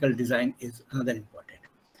geometrical design is another important.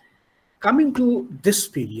 Coming to this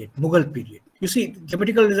period, Mughal period, You see,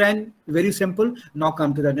 geometrical design, very simple. Now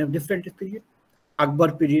come to the different period.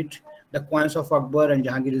 Akbar period, the coins of Akbar and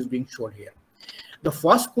Jahangir is being shown here. The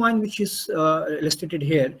first coin which is illustrated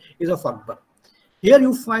here is of Akbar. Here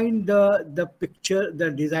you find the picture,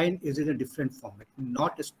 the design is in a different format,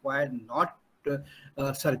 not a square, not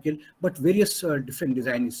circle, but various different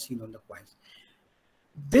design is seen on the coins.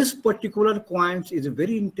 This particular coins is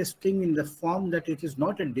very interesting in the form that it is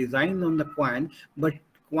not a design on the coin, but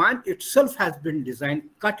coin itself has been designed,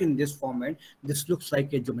 cut in this format. This looks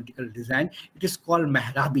like a geometrical design. It is called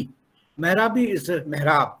mehrabi. Mehrabi is a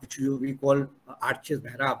mehrab, which we call arches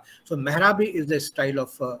mehrab. So mehrabi is the style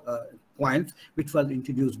of coins which was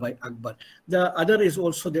introduced by Akbar. The other is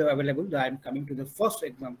also there available. I am coming to the first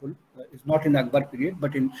example. It's not in Akbar period,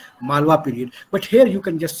 but in Malwa period. But here you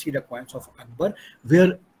can just see the coins of Akbar,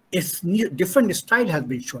 where a different style has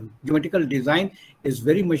been shown. Geometrical design is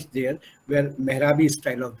very much there, where mehrabi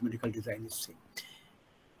style of geometrical design is seen.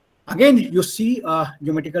 Again, you see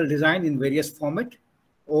geometrical design in various format.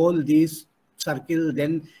 All these circle,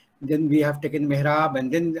 then we have taken mehrab,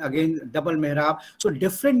 and then again double mehrab. So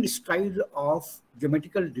different style of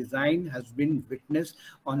geometrical design have been witnessed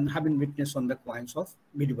on the coins of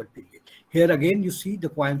medieval period. Here again you see the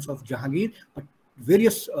coins of Jahangir, but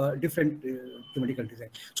various different geometrical design.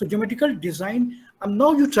 So geometrical design,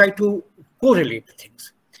 now you try to correlate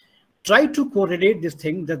things. Try to correlate this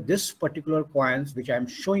thing that this particular coins which I am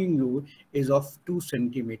showing you is of 2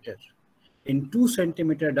 centimeters. In 2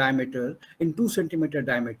 centimeter diameter,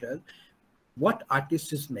 what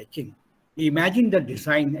artist is making? Imagine the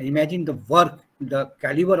design, imagine the work, the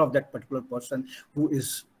caliber of that particular person who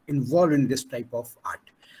is involved in this type of art.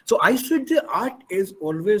 So I said the art is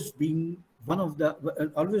always being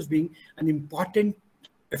an important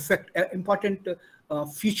effect, important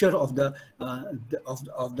feature of the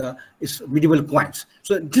medieval coins.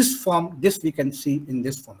 So this we can see in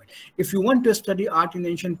this format. If you want to study art in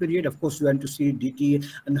ancient period, of course you want to see DT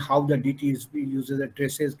and how the DT is used, the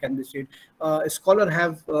dresses can be seen. A scholar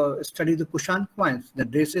have studied the Kushan coins, the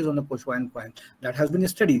dresses on the Kushan coins. That has been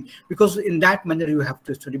studied, because in that manner you have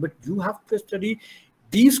to study, but you have to study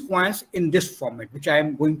these coins in this format, which I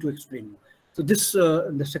am going to explain you. So this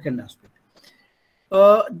the second aspect.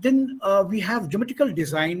 Then we have geometrical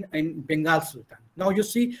design in Bengal Sultan. Now you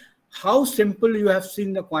see how simple you have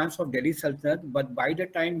seen the coins of Delhi Sultanate, but by the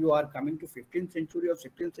time you are coming to 15th century or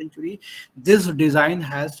 16th century, this design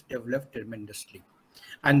has developed tremendously.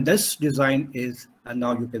 And this design is, and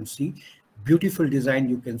now you can see, beautiful design.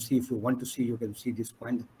 You can see, if you want to see, you can see this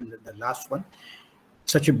coin, the last one.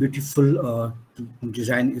 Such a beautiful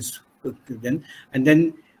design is then, and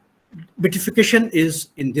then beautification is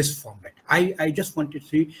in this format. I just want to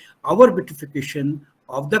see our beautification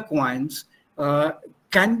of the coins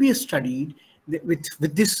can be studied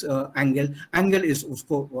with this angle. Angle is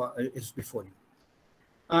also is before you.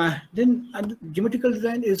 Then geometrical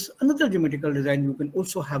design is another geometrical design. You can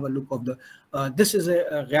also have a look of the. This is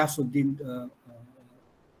a Ghiyasuddin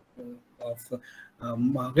of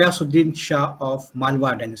Ghiyasuddin Shah of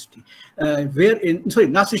Malwa dynasty,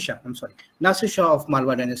 Nasir Shah of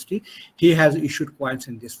Malwa dynasty. He has issued coins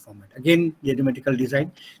in this format. Again, the geometrical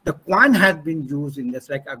design. The coin has been used in this,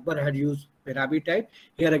 like Akbar had used mehrabi type.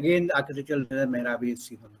 Here again, the architectural mehrabi is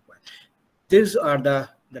seen on the coin. These are the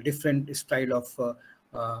different style of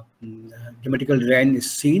geometrical design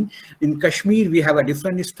is seen. In Kashmir, we have a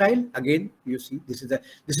different style. Again, you see, this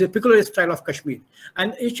is a peculiar style of Kashmir.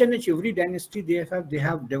 And each and every dynasty they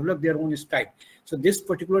have developed their own style. So this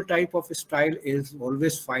particular type of style is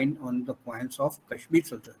always found on the coins of Kashmir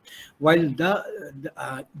Sultan. While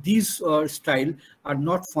these style are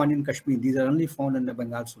not found in Kashmir, these are only found in the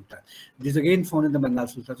Bengal Sultan. These again found in the Bengal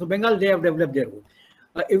Sultan. So Bengal, they have developed their own.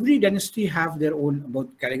 Every dynasty have their own about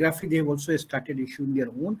calligraphy. They have also started issuing their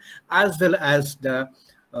own, as well as the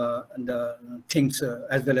things,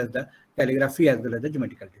 as well as the calligraphy, as well as the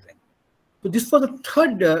geometrical design. So this was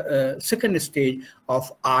the second stage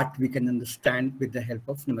of art we can understand with the help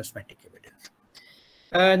of numismatic evidence.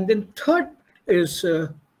 And then third is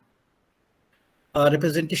a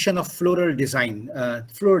representation of floral design.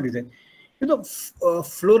 You know,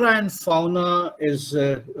 flora and fauna is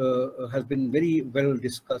has been very well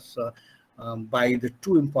discussed by the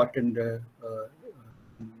two important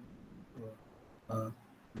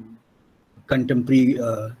contemporary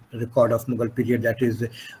record of Mughal period, that is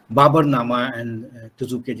Babar Nama and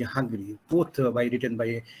Tuzuke-Jahangiri, both written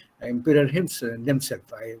by Emperor themselves,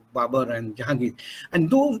 by Babar and Jahangir. And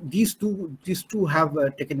though these two have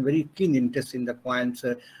taken very keen interest in the coins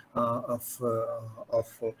of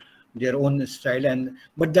their own style. And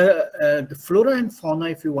but the flora and fauna,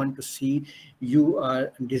 if you want to see, you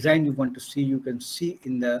want to see, you can see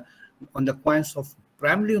on the coins of,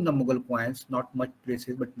 primarily on the Mughal coins, not much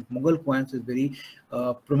places, but Mughal coins is very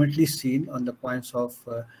prominently seen on the coins of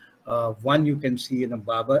one you can see in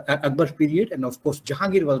the Akbar period, and of course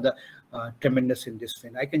Jahangir was the tremendous in this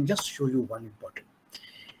thing. I can just show you one important.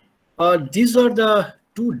 These are the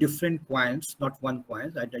two different coins, not one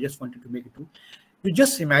coins. I just wanted to make it two. You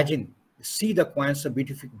just imagine, see the coins, the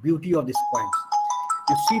beauty of this coins.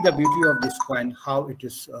 You see the beauty of this coin, how it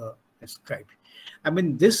is described. I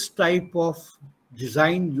mean, this type of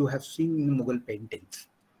design you have seen in Mughal paintings,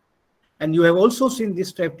 and you have also seen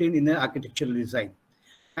this type in the architectural design.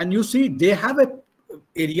 And you see they have a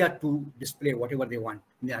area to display whatever they want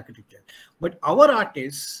in the architecture. But our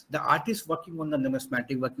artists, the artist working on the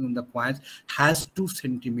numismatic, working on the coins, has 2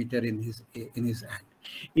 centimeters in his hand.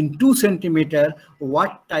 In 2 centimeters,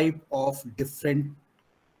 what type of different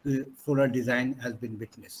floral design has been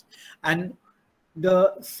witnessed? And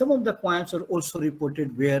some of the coins are also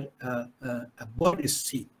reported where a bird is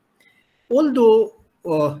seen. Although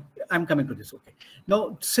I'm coming to this. Okay.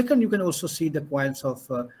 Now, second, you can also see the coins of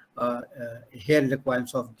here is the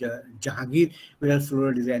coins of Jahangir, where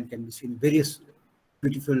floral design can be seen. Various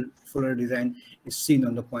beautiful floral design is seen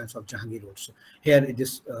on the coins of Jahangir also. Here it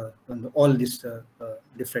is on all this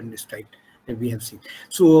different type that we have seen.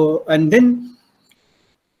 So, and then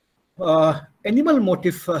animal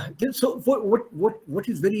motif. So what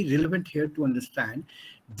is very relevant here to understand,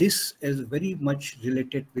 this is very much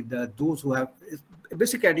related with those who have a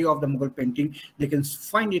basic idea of the Mughal painting. They can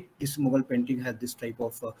find it, this Mughal painting has this type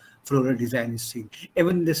of floral design is seen.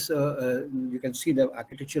 Even this, you can see the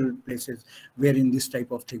architectural places wherein this type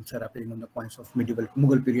of things are appearing on the coins of medieval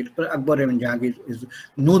Mughal period. But Akbar and Jahangir is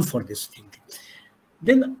known for this thing.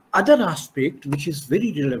 Then other aspect which is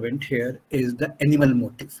very relevant here is the animal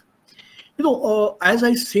motif. You know, as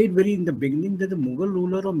I said very in the beginning, that the Mughal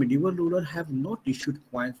ruler or medieval ruler have not issued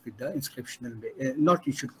coins with the inscriptional, not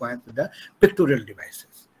issued coins with the pictorial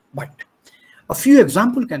devices. But a few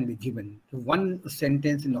examples can be given. One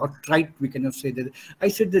sentence in outright, we cannot say that. I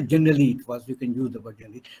said that generally it was, you can use the word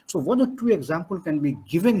generally. So 1 or 2 examples can be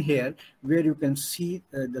given here where you can see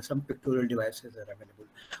some pictorial devices are available.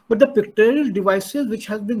 But the pictorial devices which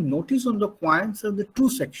has been noticed on the coins are the 2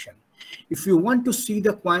 sections. If you want to see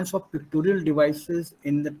the coins of pictorial devices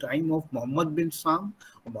in the time of Muhammad bin Sam,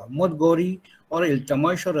 or Muhammad Ghori, or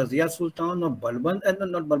Iltamash, or Razia Sultan, or Balban,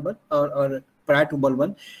 and not Balban, or prior to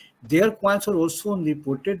Balban, their coins are also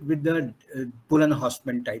reported with the bull and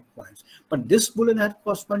horseman type coins. But this bull and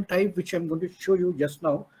horseman type, which I'm going to show you just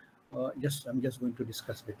now, I'm just going to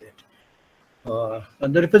discuss with it.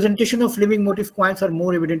 The representation of living motif coins are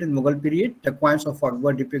more evident in Mughal period. The coins of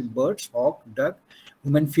Akbar depict birds, hawk, duck,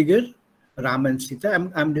 human figure, Ram and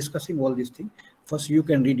Sita. I'm discussing all these things. First, you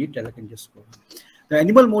can read it, and I can just go. The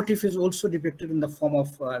animal motif is also depicted in the form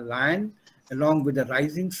of a lion, along with the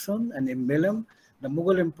rising sun and emblem. The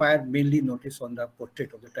Mughal Empire mainly noticed on the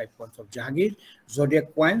portrait of the type coins of Jahangir,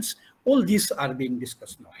 zodiac coins. All these are being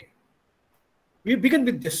discussed now here. We begin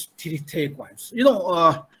with this three coins. You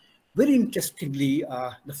know, very interestingly,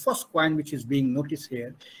 the first coin which is being noticed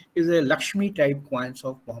here is a Lakshmi type coins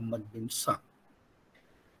of Muhammad bin Sam.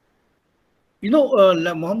 You know,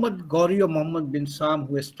 Muhammad Ghori or Muhammad bin Sam,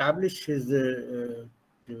 who established his,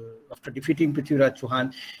 after defeating Prithviraj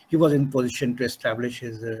Chauhan, he was in position to establish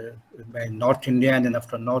his North India, and then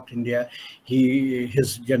after North India,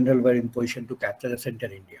 his general were in position to capture the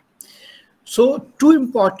Central India. So 2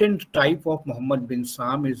 important type of Muhammad bin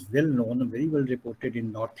Sam is well known and very well reported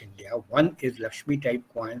in North India. One is Lakshmi type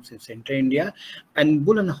coins in Central India, and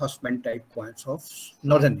bull and horseman type coins of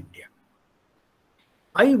Northern India.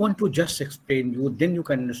 I want to just explain you, then you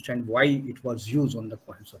can understand why it was used on the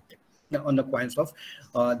coins of them, on the coins of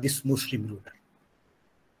this Muslim ruler.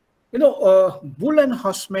 You know, bull and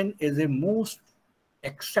horseman is a most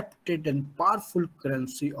accepted and powerful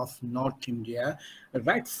currency of North India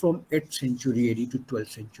right from 8th century AD to 12th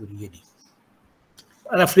century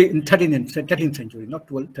AD. Roughly in 13th century, not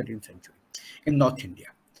 12th, 13th century in North India.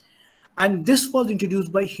 And this was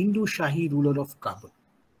introduced by Hindu Shahi ruler of Kabul.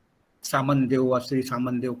 Samandev or Sri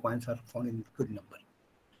Samandev coins are found in good number.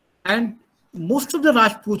 And most of the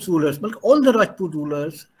Rajput rulers, all the Rajput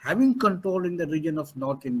rulers having control in the region of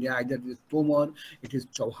North India, either it is Tomar, it is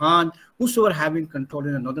Chauhan, whosoever having control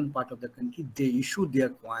in the northern part of the country, they issue their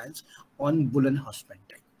coins on bull and horseman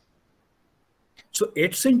type. So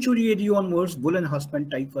 8th century AD onwards, bull and horseman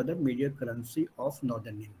type were the major currency of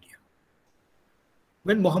Northern India.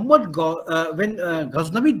 when Ghaznavid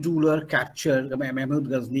ruler captured, Mahmud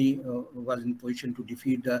Ghazni was in position to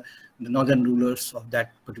defeat the northern rulers of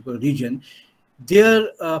that particular region. There,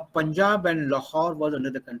 Punjab and Lahore was under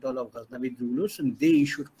the control of Ghaznavid rulers, and they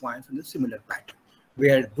issued coins in a similar pattern,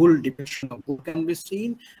 where bull depiction of bull can be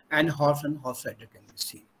seen and horse rider can be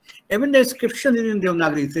seen. Even the inscription is in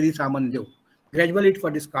Devanagari, Sri Saman Dev. Gradually it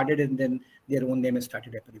was discarded, and then their own name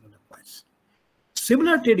started appearing on the coins.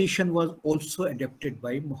 Similar tradition was also adopted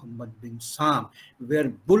by Muhammad bin Sam, where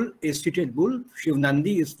bull, a seated bull, Shiv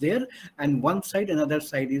Nandi is there, and one side, another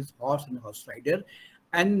side is horse and horse rider.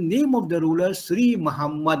 And name of the ruler, Sri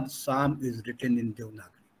Muhammad Sam, is written in Devanagari.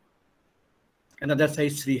 Another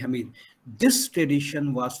side, Sri Hamid. This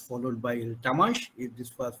tradition was followed by Iltamash.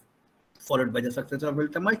 This was followed by the successor of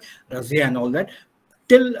Iltamash, Razia and all that,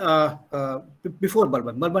 till before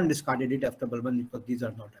Balban. Balban discarded it after Balban because these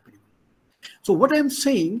are not happening. So what I'm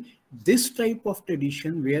saying, this type of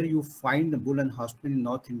tradition where you find the bull and horseman in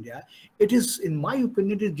North India, it is, in my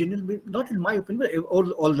opinion, it is generally, not in my opinion, but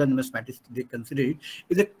all the numismatics, they consider it,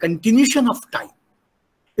 is a continuation of time.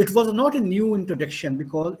 It was not a new introduction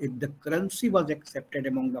because the currency was accepted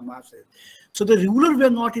among the masses. So the rulers were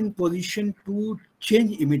not in position to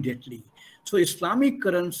change immediately. So Islamic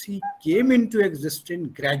currency came into existence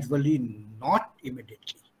gradually, not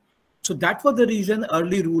immediately. So that was the reason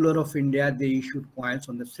early ruler of India, they issued coins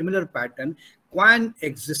on the similar pattern. Coin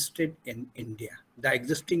existed in India. The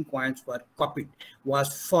existing coins were copied,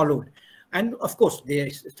 was followed. And of course, they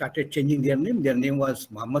started changing their name. Their name was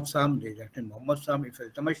Muhammad Sam. They written Muhammad Sam. If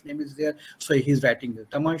Iltamash name is there, so he's writing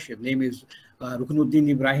Iltamash. His name is Ruknuddin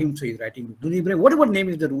Ibrahim, so he's writing Ruknuddin Ibrahim. Whatever name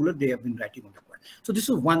is the ruler, they have been writing on the coin. So this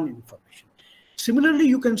is one information. Similarly,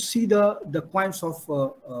 you can see the coins of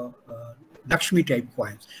Lakshmi type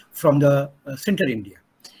coins from the Central India.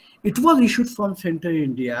 It was issued from Central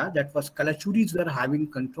India. That was Kalachuris were having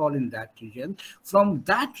control in that region. From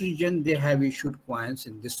that region, they have issued coins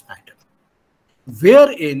in this pattern,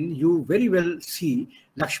 wherein you very well see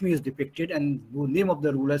Lakshmi is depicted and the name of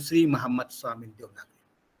the ruler Sri Muhammad Sam in Devanagari.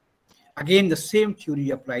 Again, the same theory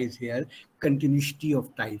applies here, continuity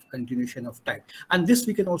of type, continuation of type. And this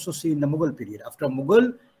we can also see in the Mughal period. After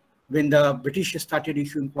Mughal, when the British started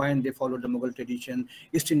issuing coin, they followed the Mughal tradition.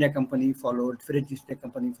 East India Company followed, French East India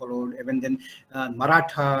Company followed, even then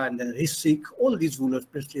Maratha and then Sikh, all these rulers,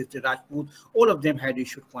 especially the Rajput, all of them had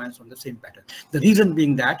issued coins on the same pattern. The reason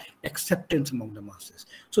being that acceptance among the masses.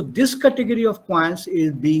 So this category of coins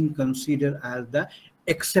is being considered as the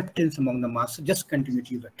acceptance among the masses, just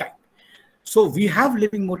continuity of the type. So we have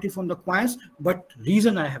living motif on the coins, but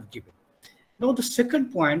reason I have given. Now the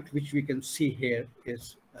second point which we can see here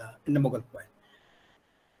is in the Mughal coin.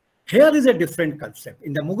 Here is a different concept.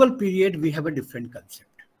 In the Mughal period, we have a different concept.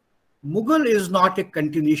 Mughal is not a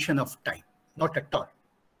continuation of time, not at all.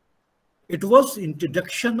 It was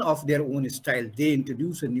introduction of their own style. They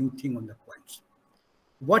introduced a new thing on the coins.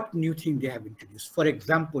 What new thing they have introduced? For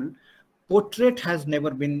example, portrait has never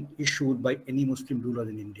been issued by any Muslim ruler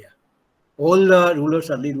in India. All the rulers,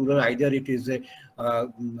 early ruler, either it is a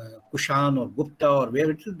Kushan or Gupta or where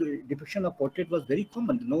it is, the depiction of portrait was very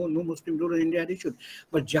common. No Muslim ruler in India had issued.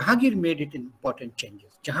 But Jahangir made it important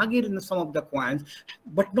changes. Jahangir in some of the coins,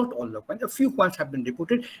 but not all the coins. A few coins have been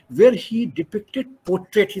reported where he depicted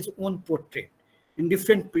portrait, his own portrait, in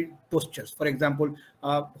different postures. For example,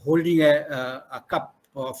 holding a cup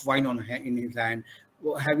of wine in his hand,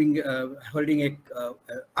 holding a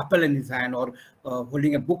apple in his hand, or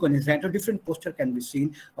holding a book on his hand. A different posture can be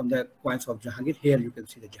seen on the coins of Jahangir. Here you can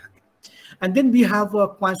see the Jahangir. And then we have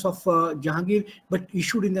coins of Jahangir, but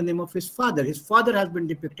issued in the name of his father. His father has been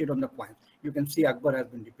depicted on the coin. You can see Akbar has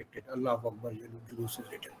been depicted. Allah Akbar, Julus is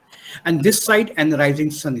written. And this side and the rising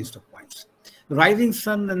sun is the coins. The rising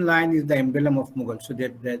sun and line is the emblem of Mughal, so they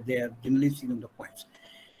are generally seen on the coins.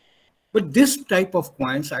 But this type of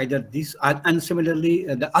coins, either these are, and similarly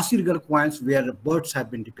the Asirgarh coins where birds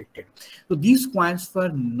have been depicted. So these coins were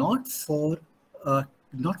not for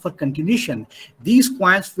continuation. These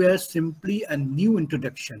coins were simply a new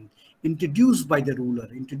introduction, introduced by the ruler.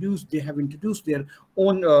 They have introduced their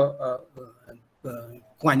own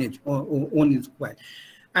coinage, own coin.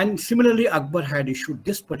 And similarly, Akbar had issued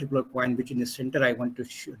this particular coin, which in the center I want to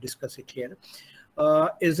discuss it here,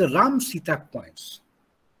 is the Ram Sita coins.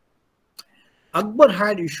 Akbar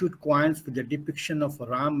had issued coins with the depiction of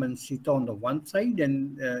Ram and Sita on the one side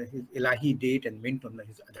and his Ilahi date and mint on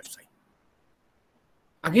his other side.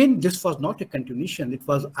 Again, this was not a continuation. It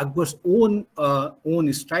was Akbar's own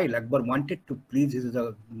style. Akbar wanted to please his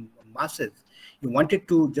masses. He wanted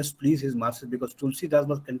to just please his masters because Tulsidas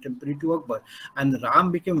was contemporary to Akbar, and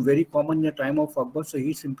Ram became very common in the time of Akbar. So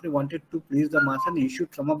he simply wanted to please the master and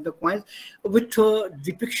issued some of the coins with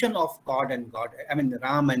depiction of God and God. I mean,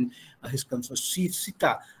 Ram and his consort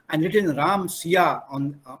Sita, and written Ram Siya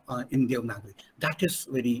on in Devanagari. That is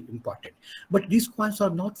very important. But these coins are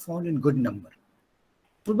not found in good number.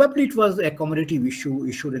 Probably it was a commemorative issue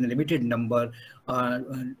issued in a limited number,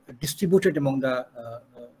 distributed among the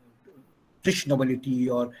rich nobility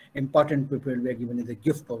or important people were given as a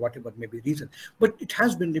gift or whatever may be reason. But it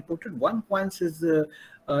has been reported one coins is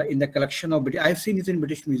in the collection of I've seen it in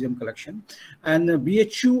British Museum collection, and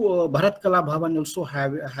BHU Bharat Kala Bhavan also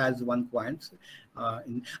has one coins.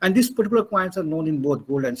 And these particular coins are known in both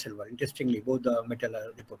gold and silver. Interestingly, both the metal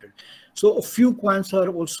are reported. So a few coins are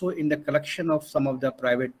also in the collection of some of the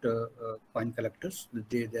private coin collectors that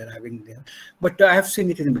they're having there. But I have seen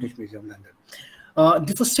it in the British Museum, London.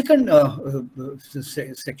 This was second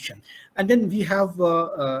section. And then we have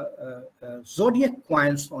zodiac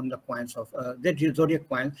coins on the coins of the zodiac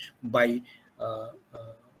coins by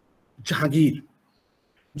Jahangir.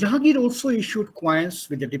 Jahangir also issued coins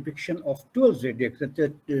with the depiction of 12 zodiacs.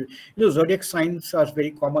 Zodiac signs are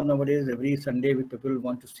very common nowadays. Every Sunday, people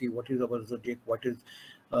want to see what is our zodiac, what is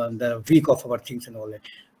the week of our things and all that.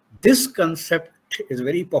 This concept is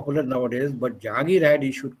very popular nowadays, but Jahangir had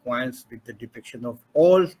issued coins with the depiction of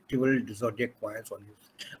all 12 zodiac coins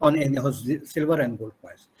on his silver and gold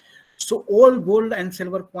coins. So all gold and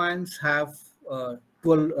silver coins have all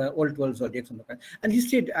 12 zodiacs on the coin. And he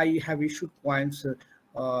said, I have issued coins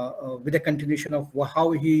with a continuation of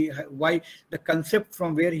why the concept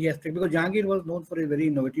from where he has taken, because Jahangir was known for a very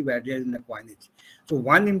innovative idea in the coinage. So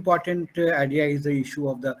one important idea is the issue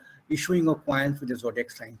of the issuing of coins with the zodiac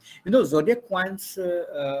sign. Zodiac coins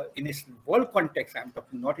in a world context, I'm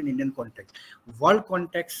talking not in Indian context, world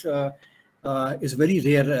context is very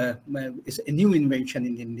rare. It's a new invention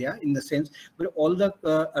in India in the sense, but all the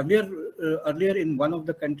earlier in one of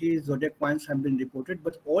the countries zodiac coins have been reported,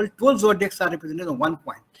 but all 12 zodiacs are represented on one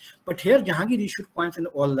coin. But here Jahangir issued coins in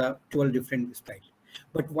all the 12 different styles.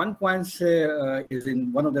 But one coin is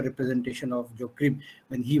in one of the representation of Jokrib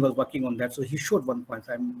when he was working on that. So he showed one coin.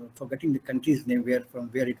 I'm forgetting the country's name from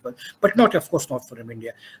where it was, but not, of course, not from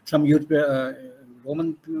India. Some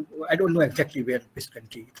Roman, I don't know exactly where this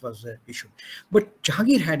country it was issued. But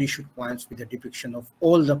Jahangir had issued coins with a depiction of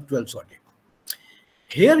all the 12 zodiac.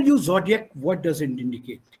 Here, zodiac, what does it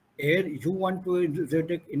indicate? Here, you want to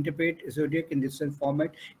interpret zodiac in this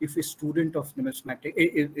format. If a student of numismatics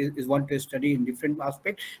is want to study in different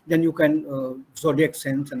aspects, then you can zodiac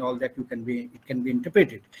sense and all that it can be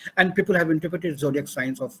interpreted. And people have interpreted zodiac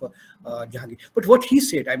signs of Jahangir. But what he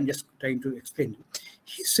said, I'm just trying to explain.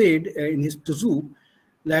 He said in his tuzu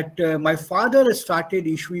that my father started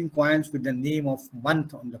issuing coins with the name of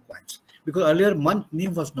month on the coins, because earlier month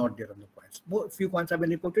name was not there on the coins. Few coins have been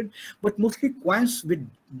reported, but mostly coins with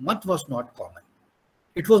month was not common.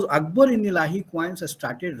 It was Akbar in Ilahi coins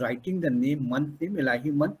started writing the month name,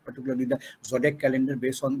 Ilahi month, particularly the zodiac calendar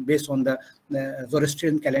based on the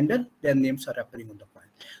Zoroastrian calendar. Their names are appearing on the coin.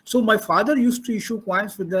 So my father used to issue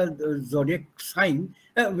coins with the zodiac sign,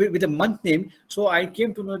 with a month name. So I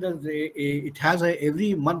came to know that it has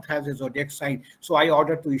every month has a zodiac sign. So I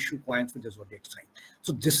ordered to issue coins with the zodiac sign.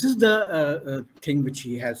 So this is the thing which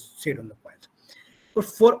he has said on the coins. But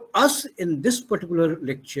for us in this particular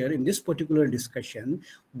lecture, in this particular discussion,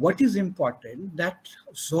 what is important that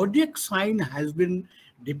zodiac sign has been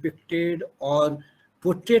depicted, or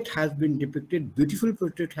portrait has been depicted, beautiful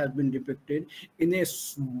portrait has been depicted in a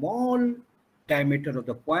small diameter of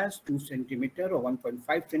the coins, 2 centimeter or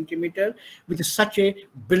 1.5 centimeter, with such a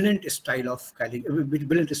brilliant style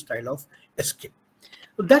of escape.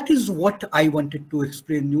 So that is what I wanted to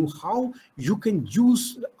explain you, how you can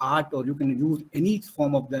use art or you can use any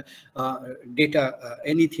form of the data,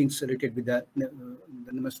 anything related with the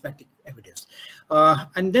numismatic evidence.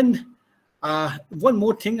 And then one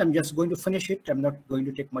more thing, I'm just going to finish it. I'm not going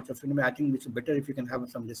to take much of it. I think it's better if you can have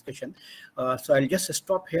some discussion. So I'll just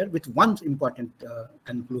stop here with one important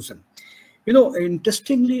conclusion.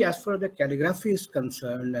 Interestingly, as far as the calligraphy is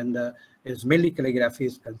concerned, and Ismaili calligraphy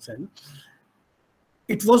is concerned,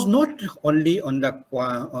 it was not only on the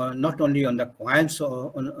coins,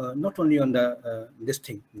 or not only on the this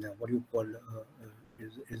thing, what you call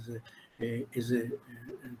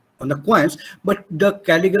on the coins, but the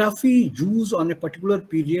calligraphy used on a particular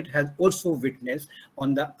period has also witnessed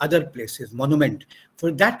on the other places, monument.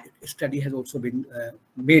 For that study has also been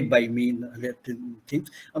made by me in earlier things.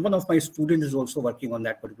 And one of my students is also working on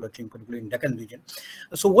that particular thing, particularly in Deccan region.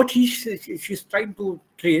 So what she's trying to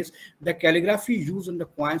trace, the calligraphy used in the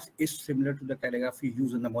coins is similar to the calligraphy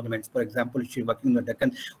used in the monuments. For example, she's working in the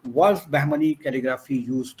Deccan, was Bahmani calligraphy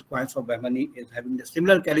used, coins of Bahmani is having the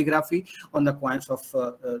similar calligraphy on the coins of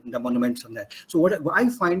the monuments on that. So what I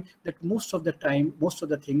find that most of the time, most of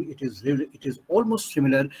the thing, it is almost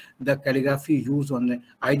similar, the calligraphy used on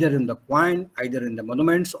either in the coin, either in the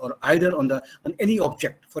monuments, or either on any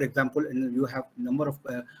object. For example, you have number of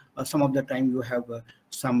some of the time you have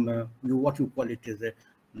what you call it is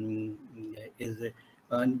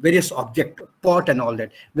various object, pot and all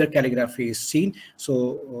that, where calligraphy is seen.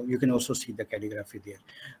 So you can also see the calligraphy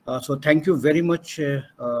there. So thank you very much,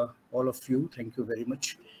 all of you. Thank you very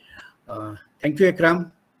much. Thank you,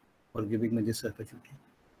 Akram, for giving me this opportunity.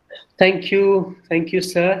 Thank you,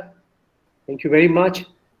 sir. Thank you very much.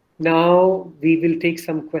 Now we will take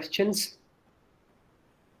some questions.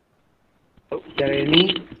 Are there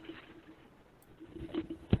any?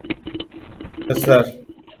 Yes, sir.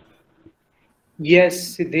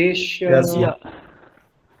 Yes, Siddesh. Yes, yeah.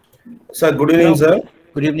 Sir, good evening, sir.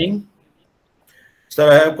 Good evening.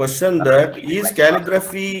 Sir, I have a question that is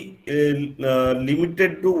calligraphy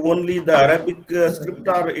limited to only the Arabic script,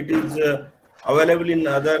 or it is available in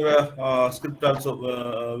other script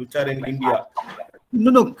also which are in India?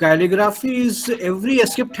 No, calligraphy is, every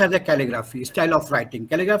script has a calligraphy, style of writing.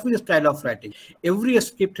 Calligraphy is a style of writing. Every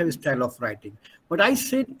script has a style of writing. But I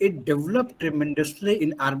said it developed tremendously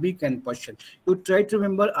in Arabic and Persian. You try to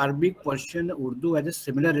remember Arabic, Persian, Urdu has a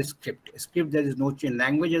similar script. Script, there is no change.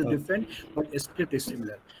 Language is different, but script is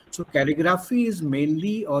similar. So calligraphy is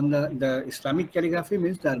mainly on the Islamic calligraphy,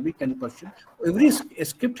 means the Arabic and Persian. Every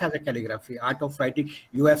script has a calligraphy, art of writing.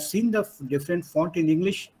 You have seen the different font in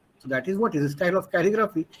English. So that is what is the style of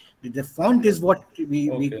calligraphy. The font is what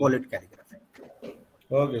we call it calligraphy.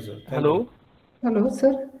 Okay, sir. Hello. Hello,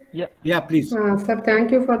 sir. Yeah, please. Sir,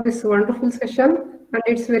 thank you for this wonderful session, and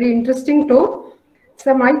it's very interesting too.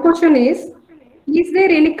 So my question is there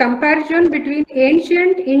any comparison between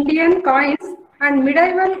ancient Indian coins and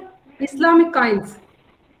medieval Islamic coins?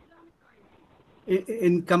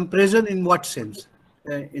 In comparison, in what sense?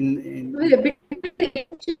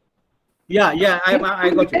 Yeah, I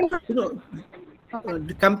got it. You know,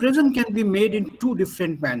 the comparison can be made in two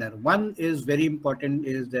different manners. One is very important,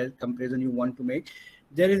 is the comparison you want to make.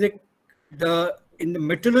 There is in the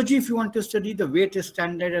metallurgy, if you want to study the weight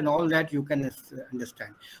standard and all that, you can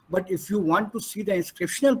understand. But if you want to see the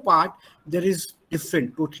inscriptional part, there is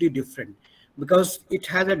different, totally different. Because it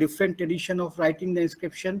has a different tradition of writing the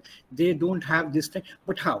inscription. They don't have this thing.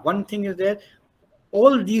 But one thing is there,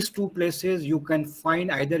 all these two places you can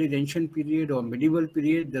find either in ancient period or medieval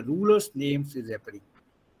period, the ruler's names is appearing.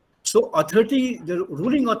 So authority, the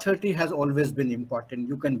ruling authority has always been important.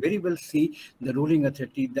 You can very well see the ruling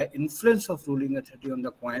authority, the influence of ruling authority on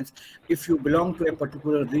the coins. If you belong to a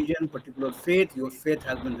particular region, particular faith, your faith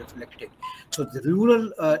has been reflected. So the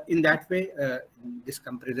rural, in that way, this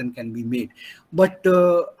comparison can be made. But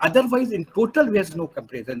otherwise, in total, there is no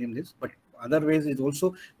comparison in this. But otherwise, is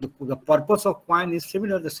also the purpose of coin is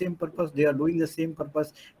similar, the same purpose. They are doing the same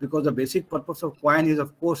purpose, because the basic purpose of coin is,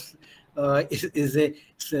 of course,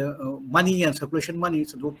 money and circulation money.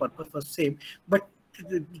 So the purpose was same, but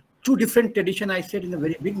two different tradition. I said in the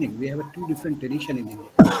very beginning, we have a two different tradition in India.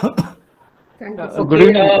 Thank you.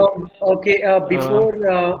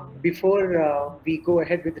 Before we go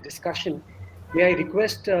ahead with the discussion, may I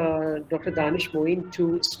request Dr. Danish Moin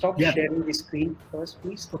to stop sharing the screen first,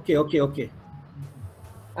 please? Okay.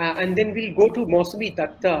 And then we'll go to Mausami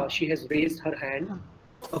Datta. She has raised her hand.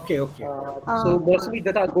 Okay. So Mausami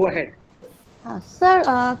Datta, go ahead.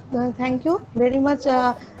 Sir, thank you very much.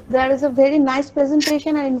 There is a very nice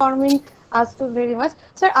presentation and informing us very much.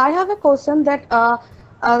 Sir, I have a question that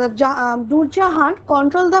Nur Jahan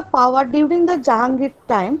controlled the power during the Jahangir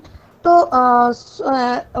time. So,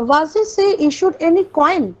 was he issued any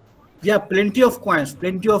coin? Yeah, plenty of coins.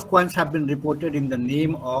 Plenty of coins have been reported in the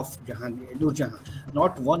name of Nur Jahan.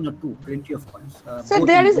 Not one or two, plenty of coins. So,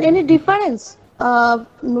 there is any difference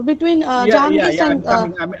between Jahangir and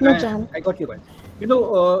Nur Jahan? I got you right. You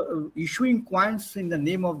know, issuing coins in the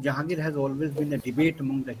name of Jahangir has always been a debate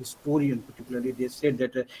among the historians. Particularly, they said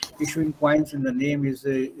that issuing coins in the name is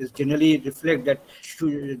generally reflect that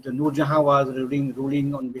the Nur Jahan was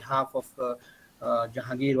ruling on behalf of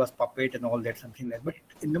Jahangir was puppet and all that, something like that.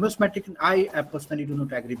 But in numismatic, I personally do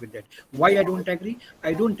not agree with that. Why I don't agree?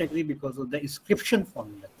 I don't agree because of the inscription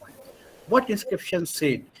found in the coin. What inscription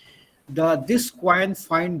said? This coin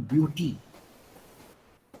find beauty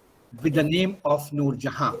with the name of Nur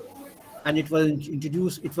Jahan, and it was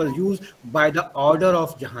used by the order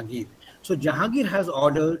of Jahangir. So Jahangir has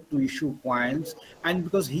ordered to issue coins, and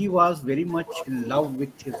because he was very much in love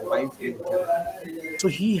with his wife, so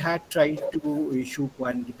he had tried to issue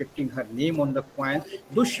coin depicting her name on the coin,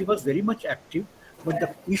 though she was very much active, but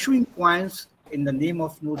the issuing coins in the name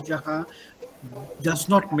of Nur Jahan does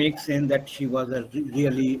not make sense that she was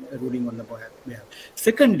really ruling on the behalf.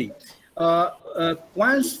 Secondly,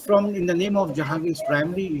 coins from in the name of Jahangir is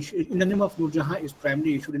primarily issued, in the name of Nur Jahan is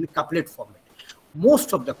primarily issued in the couplet format.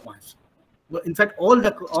 Most of the coins, in fact, all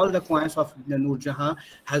the coins of the Nur Jahan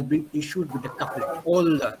has been issued with the couplet,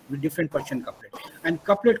 with different Persian couplet, and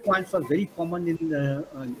couplet coins were very common in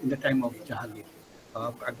the time of Jahangir.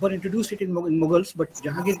 Akbar introduced it in Mughals, but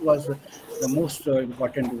Jahangir was the most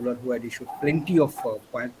important ruler who had issued plenty of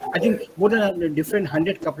coins. I think more than a different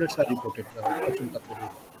 100 couplets are reported.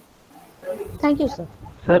 Thank you, sir.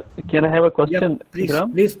 Sir, can I have a question? Yeah,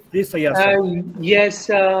 please, Fayyaz. Yes,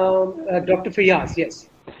 Dr. Fayyaz, yes.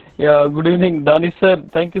 Yeah, good evening, Danish sir.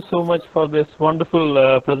 Thank you so much for this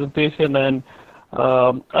wonderful presentation. And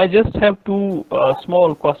I just have two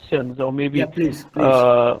small questions, or maybe. Yeah, please.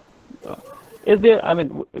 Is there? I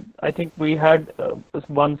mean, I think we had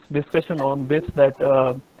once discussion on this that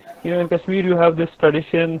in Kashmir you have this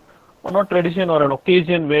tradition, or not tradition, or an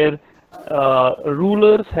occasion where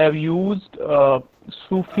rulers have used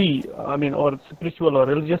Sufi, or spiritual or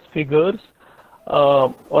religious figures,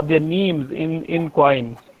 or their names in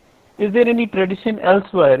coins. Is there any tradition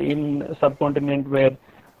elsewhere in subcontinent where,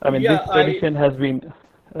 this tradition has been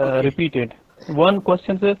repeated? One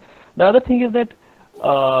question, sir. The other thing is that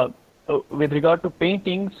with regard to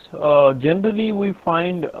paintings, generally we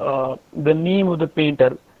find the name of the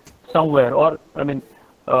painter somewhere, or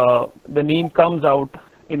the name comes out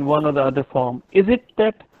in one or the other form. Is it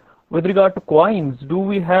that with regard to coins, do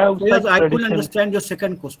we have yes, such I tradition? couldn't understand your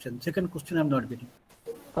second question. Second question I'm not getting.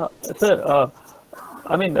 Sir,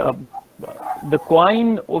 the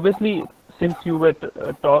coin, obviously, since you were,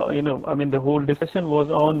 the whole discussion was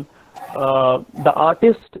on the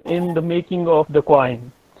artist in the making of the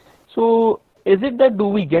coin. So, is it that do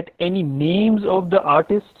we get any names of the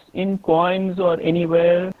artists in coins or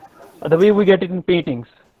anywhere, the way we get it in paintings?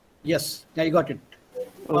 Yes, I got it.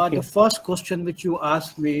 Okay. The first question which you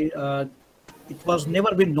asked me, it was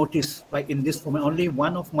never been noticed in this format. Only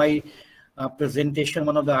one of my presentation,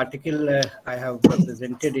 one of the article I have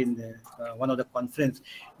presented in one of the conference,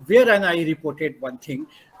 wherein I reported one thing,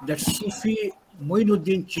 that Sufi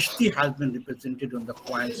Moinuddin Chishti has been represented on the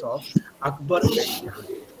coins of Akbar and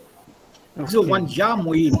Jahangir. So one Ja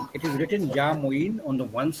Moin, it is written Ja Moin on the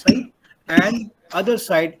one side, and other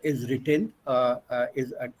side is written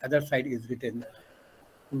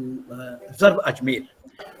Zarb Ajmer.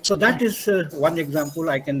 So that is one example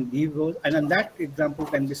I can give, and then that example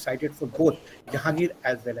can be cited for both Jahangir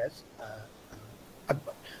as well as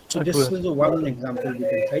Akbar. So this is one example we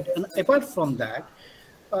can cite. And apart from that,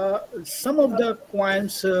 some of the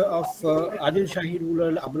coins of Adil Shahi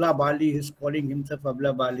ruler Abla Bali, is calling himself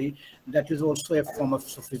Abla Bali, that is also a form of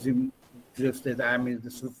Sufism.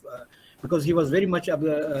 Because he was very much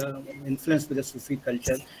influenced with the Sufi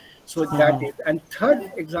culture. So that is. And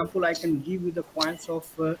third example I can give you the coins of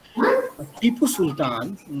Tipu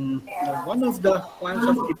Sultan. One of the coins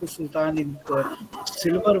of Tipu Sultan in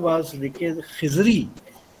silver was written Khizri,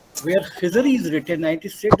 where Khizri is written. It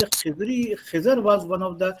is said that Khizr was one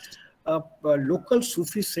of the local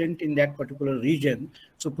Sufi saint in that particular region.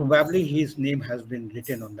 So probably his name has been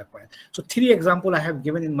written on the coin. So three examples I have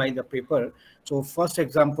given in the paper. So first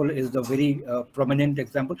example is the very prominent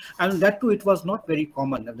example, and that too it was not very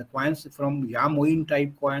common. The coins from Ya Moin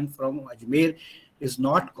type coin from Ajmer is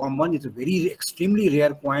not common. It's a very extremely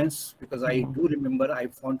rare coins, because I do remember I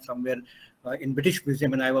found somewhere in British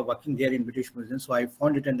Museum, and I was working there in British Museum. So I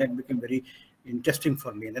found it, and that became very interesting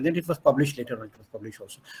for me. And then it was published later on. It was published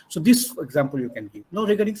also. So this example you can give. Now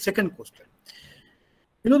regarding second question.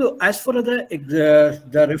 As far as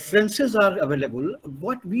the references are available,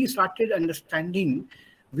 what we started understanding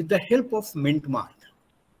with the help of mint mark.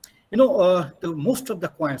 Most of the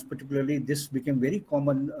coins, particularly this, became very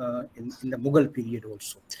common in the Mughal period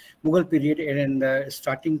also. Mughal period, and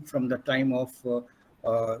starting from the time of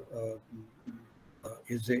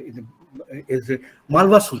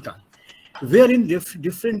Malwa Sultan, wherein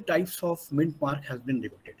different types of mint mark has been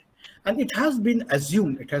reported. And it has been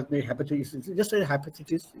assumed, it has been hypothesis, it's just a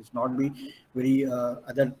hypothesis, it's not be very,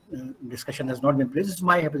 other discussion has not been placed. It's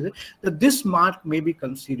my hypothesis that this mark may be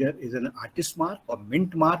considered as an artist mark or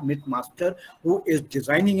mint mark, mint master who is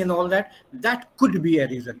designing and all that. That could be a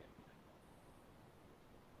reason.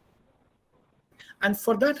 And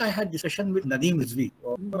for that, I had discussion with Nadeem Rizvi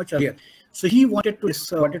much earlier. So he wanted to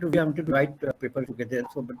write a paper together.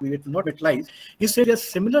 So, but we did not utilize. He said a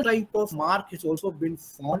similar type of mark has also been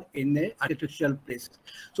found in a artificial places.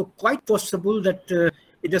 So quite possible that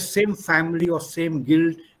the same family or same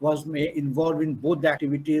guild was involved in both the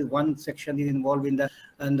activities. One section is involved in the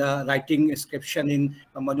writing inscription in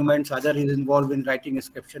monuments. Other is involved in writing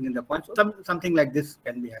inscription in the coins. So something like this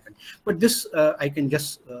can be happening. But this I can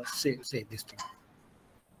just say this thing.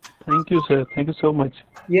 Thank you, sir. Thank you so much.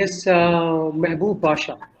 Yes, Mehboob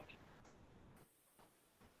Basha.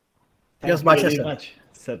 Yes, Basha, sir. Much,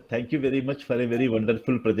 sir. Thank you very much for a very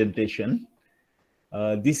wonderful presentation.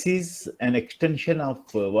 This is an extension of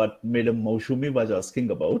what Madam Maushumi was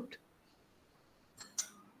asking about.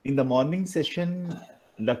 In the morning session,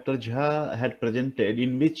 Dr. Jha had presented,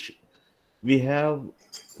 in which we have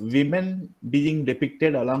women being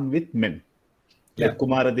depicted along with men. Like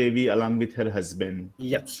Kumara Devi along with her husband.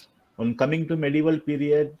 Yes. On coming to medieval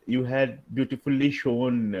period, you had beautifully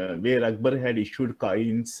shown where Akbar had issued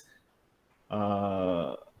coins,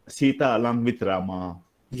 Sita along with Rama.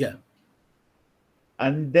 Yeah.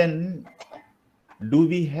 And then, do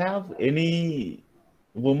we have any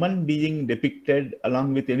woman being depicted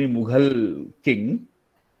along with any Mughal king?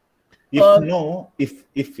 If no, if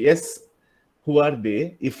yes, who are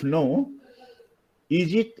they? If no,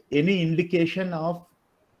 is it any indication of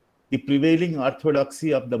the prevailing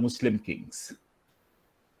orthodoxy of the Muslim kings?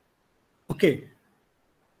 Okay.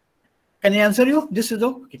 Can I answer you? This is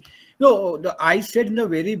okay. No, I said in the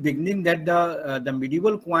very beginning that the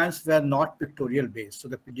medieval coins were not pictorial based. So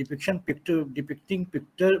the depicting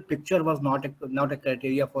picture was not a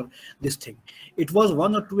criteria for this thing. It was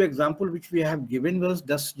one or two examples which we have given was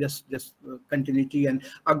just continuity and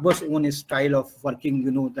Akbar's own style of working.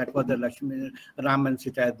 You know, that was the Lakshmi, Ram and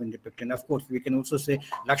Sita has been depicted. Of course, we can also say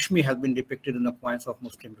Lakshmi has been depicted in the coins of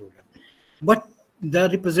Muslim ruler. But the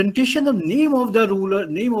representation of name of the ruler,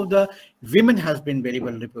 name of the women has been very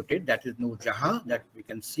well reputed. That is Noor Jahan, that we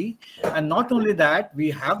can see. And not only that,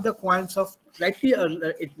 we have the coins of slightly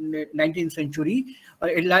 19th century,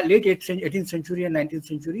 late 18th century and 19th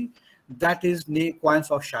century. That is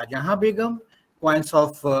coins of Shah Jahan Begum, coins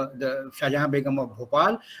of the Shah Jahan Begum of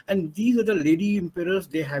Bhopal, and these are the lady emperors.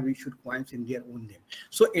 They have issued coins in their own name.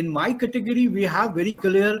 So in my category, we have very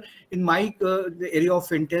clear in my the area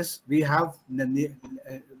of interest, we have the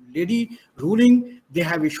lady ruling. They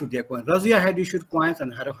have issued their coins. Razia had issued coins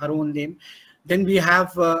and her own name. Then we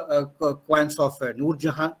have coins of Noor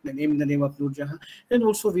Jahan, the name of Noor Jahan. And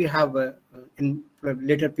also we have in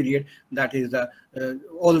later period, that is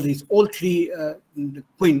all three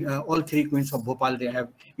queens of Bhopal, they have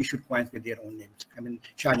issued coins with their own names. I mean,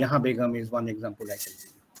 Shah Jahan Begum is one example I can see.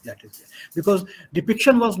 That is there. Because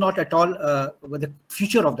depiction was not at all the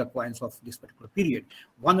feature of the coins of this particular period.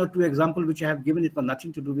 One or two examples which I have given, it was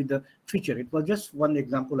nothing to do with the feature. It was just one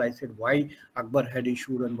example. I said why Akbar had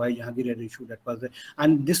issued and why Jahangir had issued. That was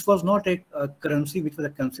and this was not a currency which was a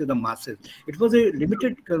currency of the masses. It was a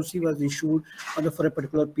limited currency was issued for a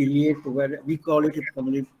particular period, where we call it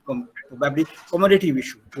probably commemorative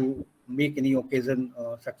issue to make any occasion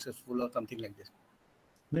successful or something like this.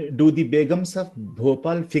 Do the Begums of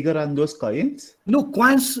Bhopal figure on those coins? No,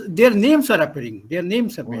 coins, their names are appearing. Their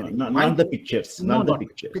names are appearing. Not the pictures. No, not the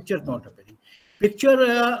pictures. Pictures not appearing. Picture,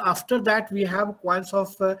 after that, we have coins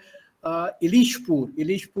of Ilishpur.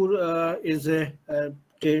 Ilishpur is a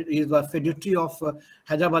feudatory of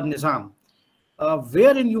Hyderabad Nizam,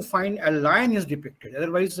 wherein you find a lion is depicted.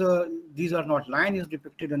 Otherwise, these are not. Lion is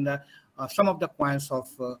depicted in the some of the coins of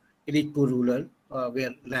Ilishpur ruler,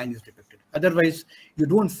 where lion is depicted. Otherwise, you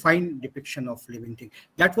don't find depiction of living thing.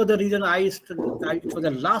 That was the reason it was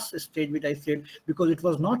the last stage which I said, because it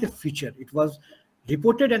was not a feature. It was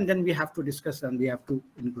reported, and then we have to discuss and we have to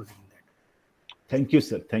include in that. Thank you,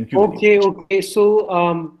 sir. Thank you. Okay.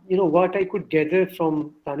 So, you know, what I could gather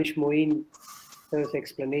from Danish Moin's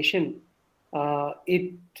explanation,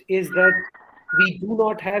 it is that we do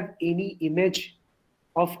not have any image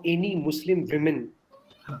of any Muslim women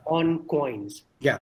on coins. Yeah.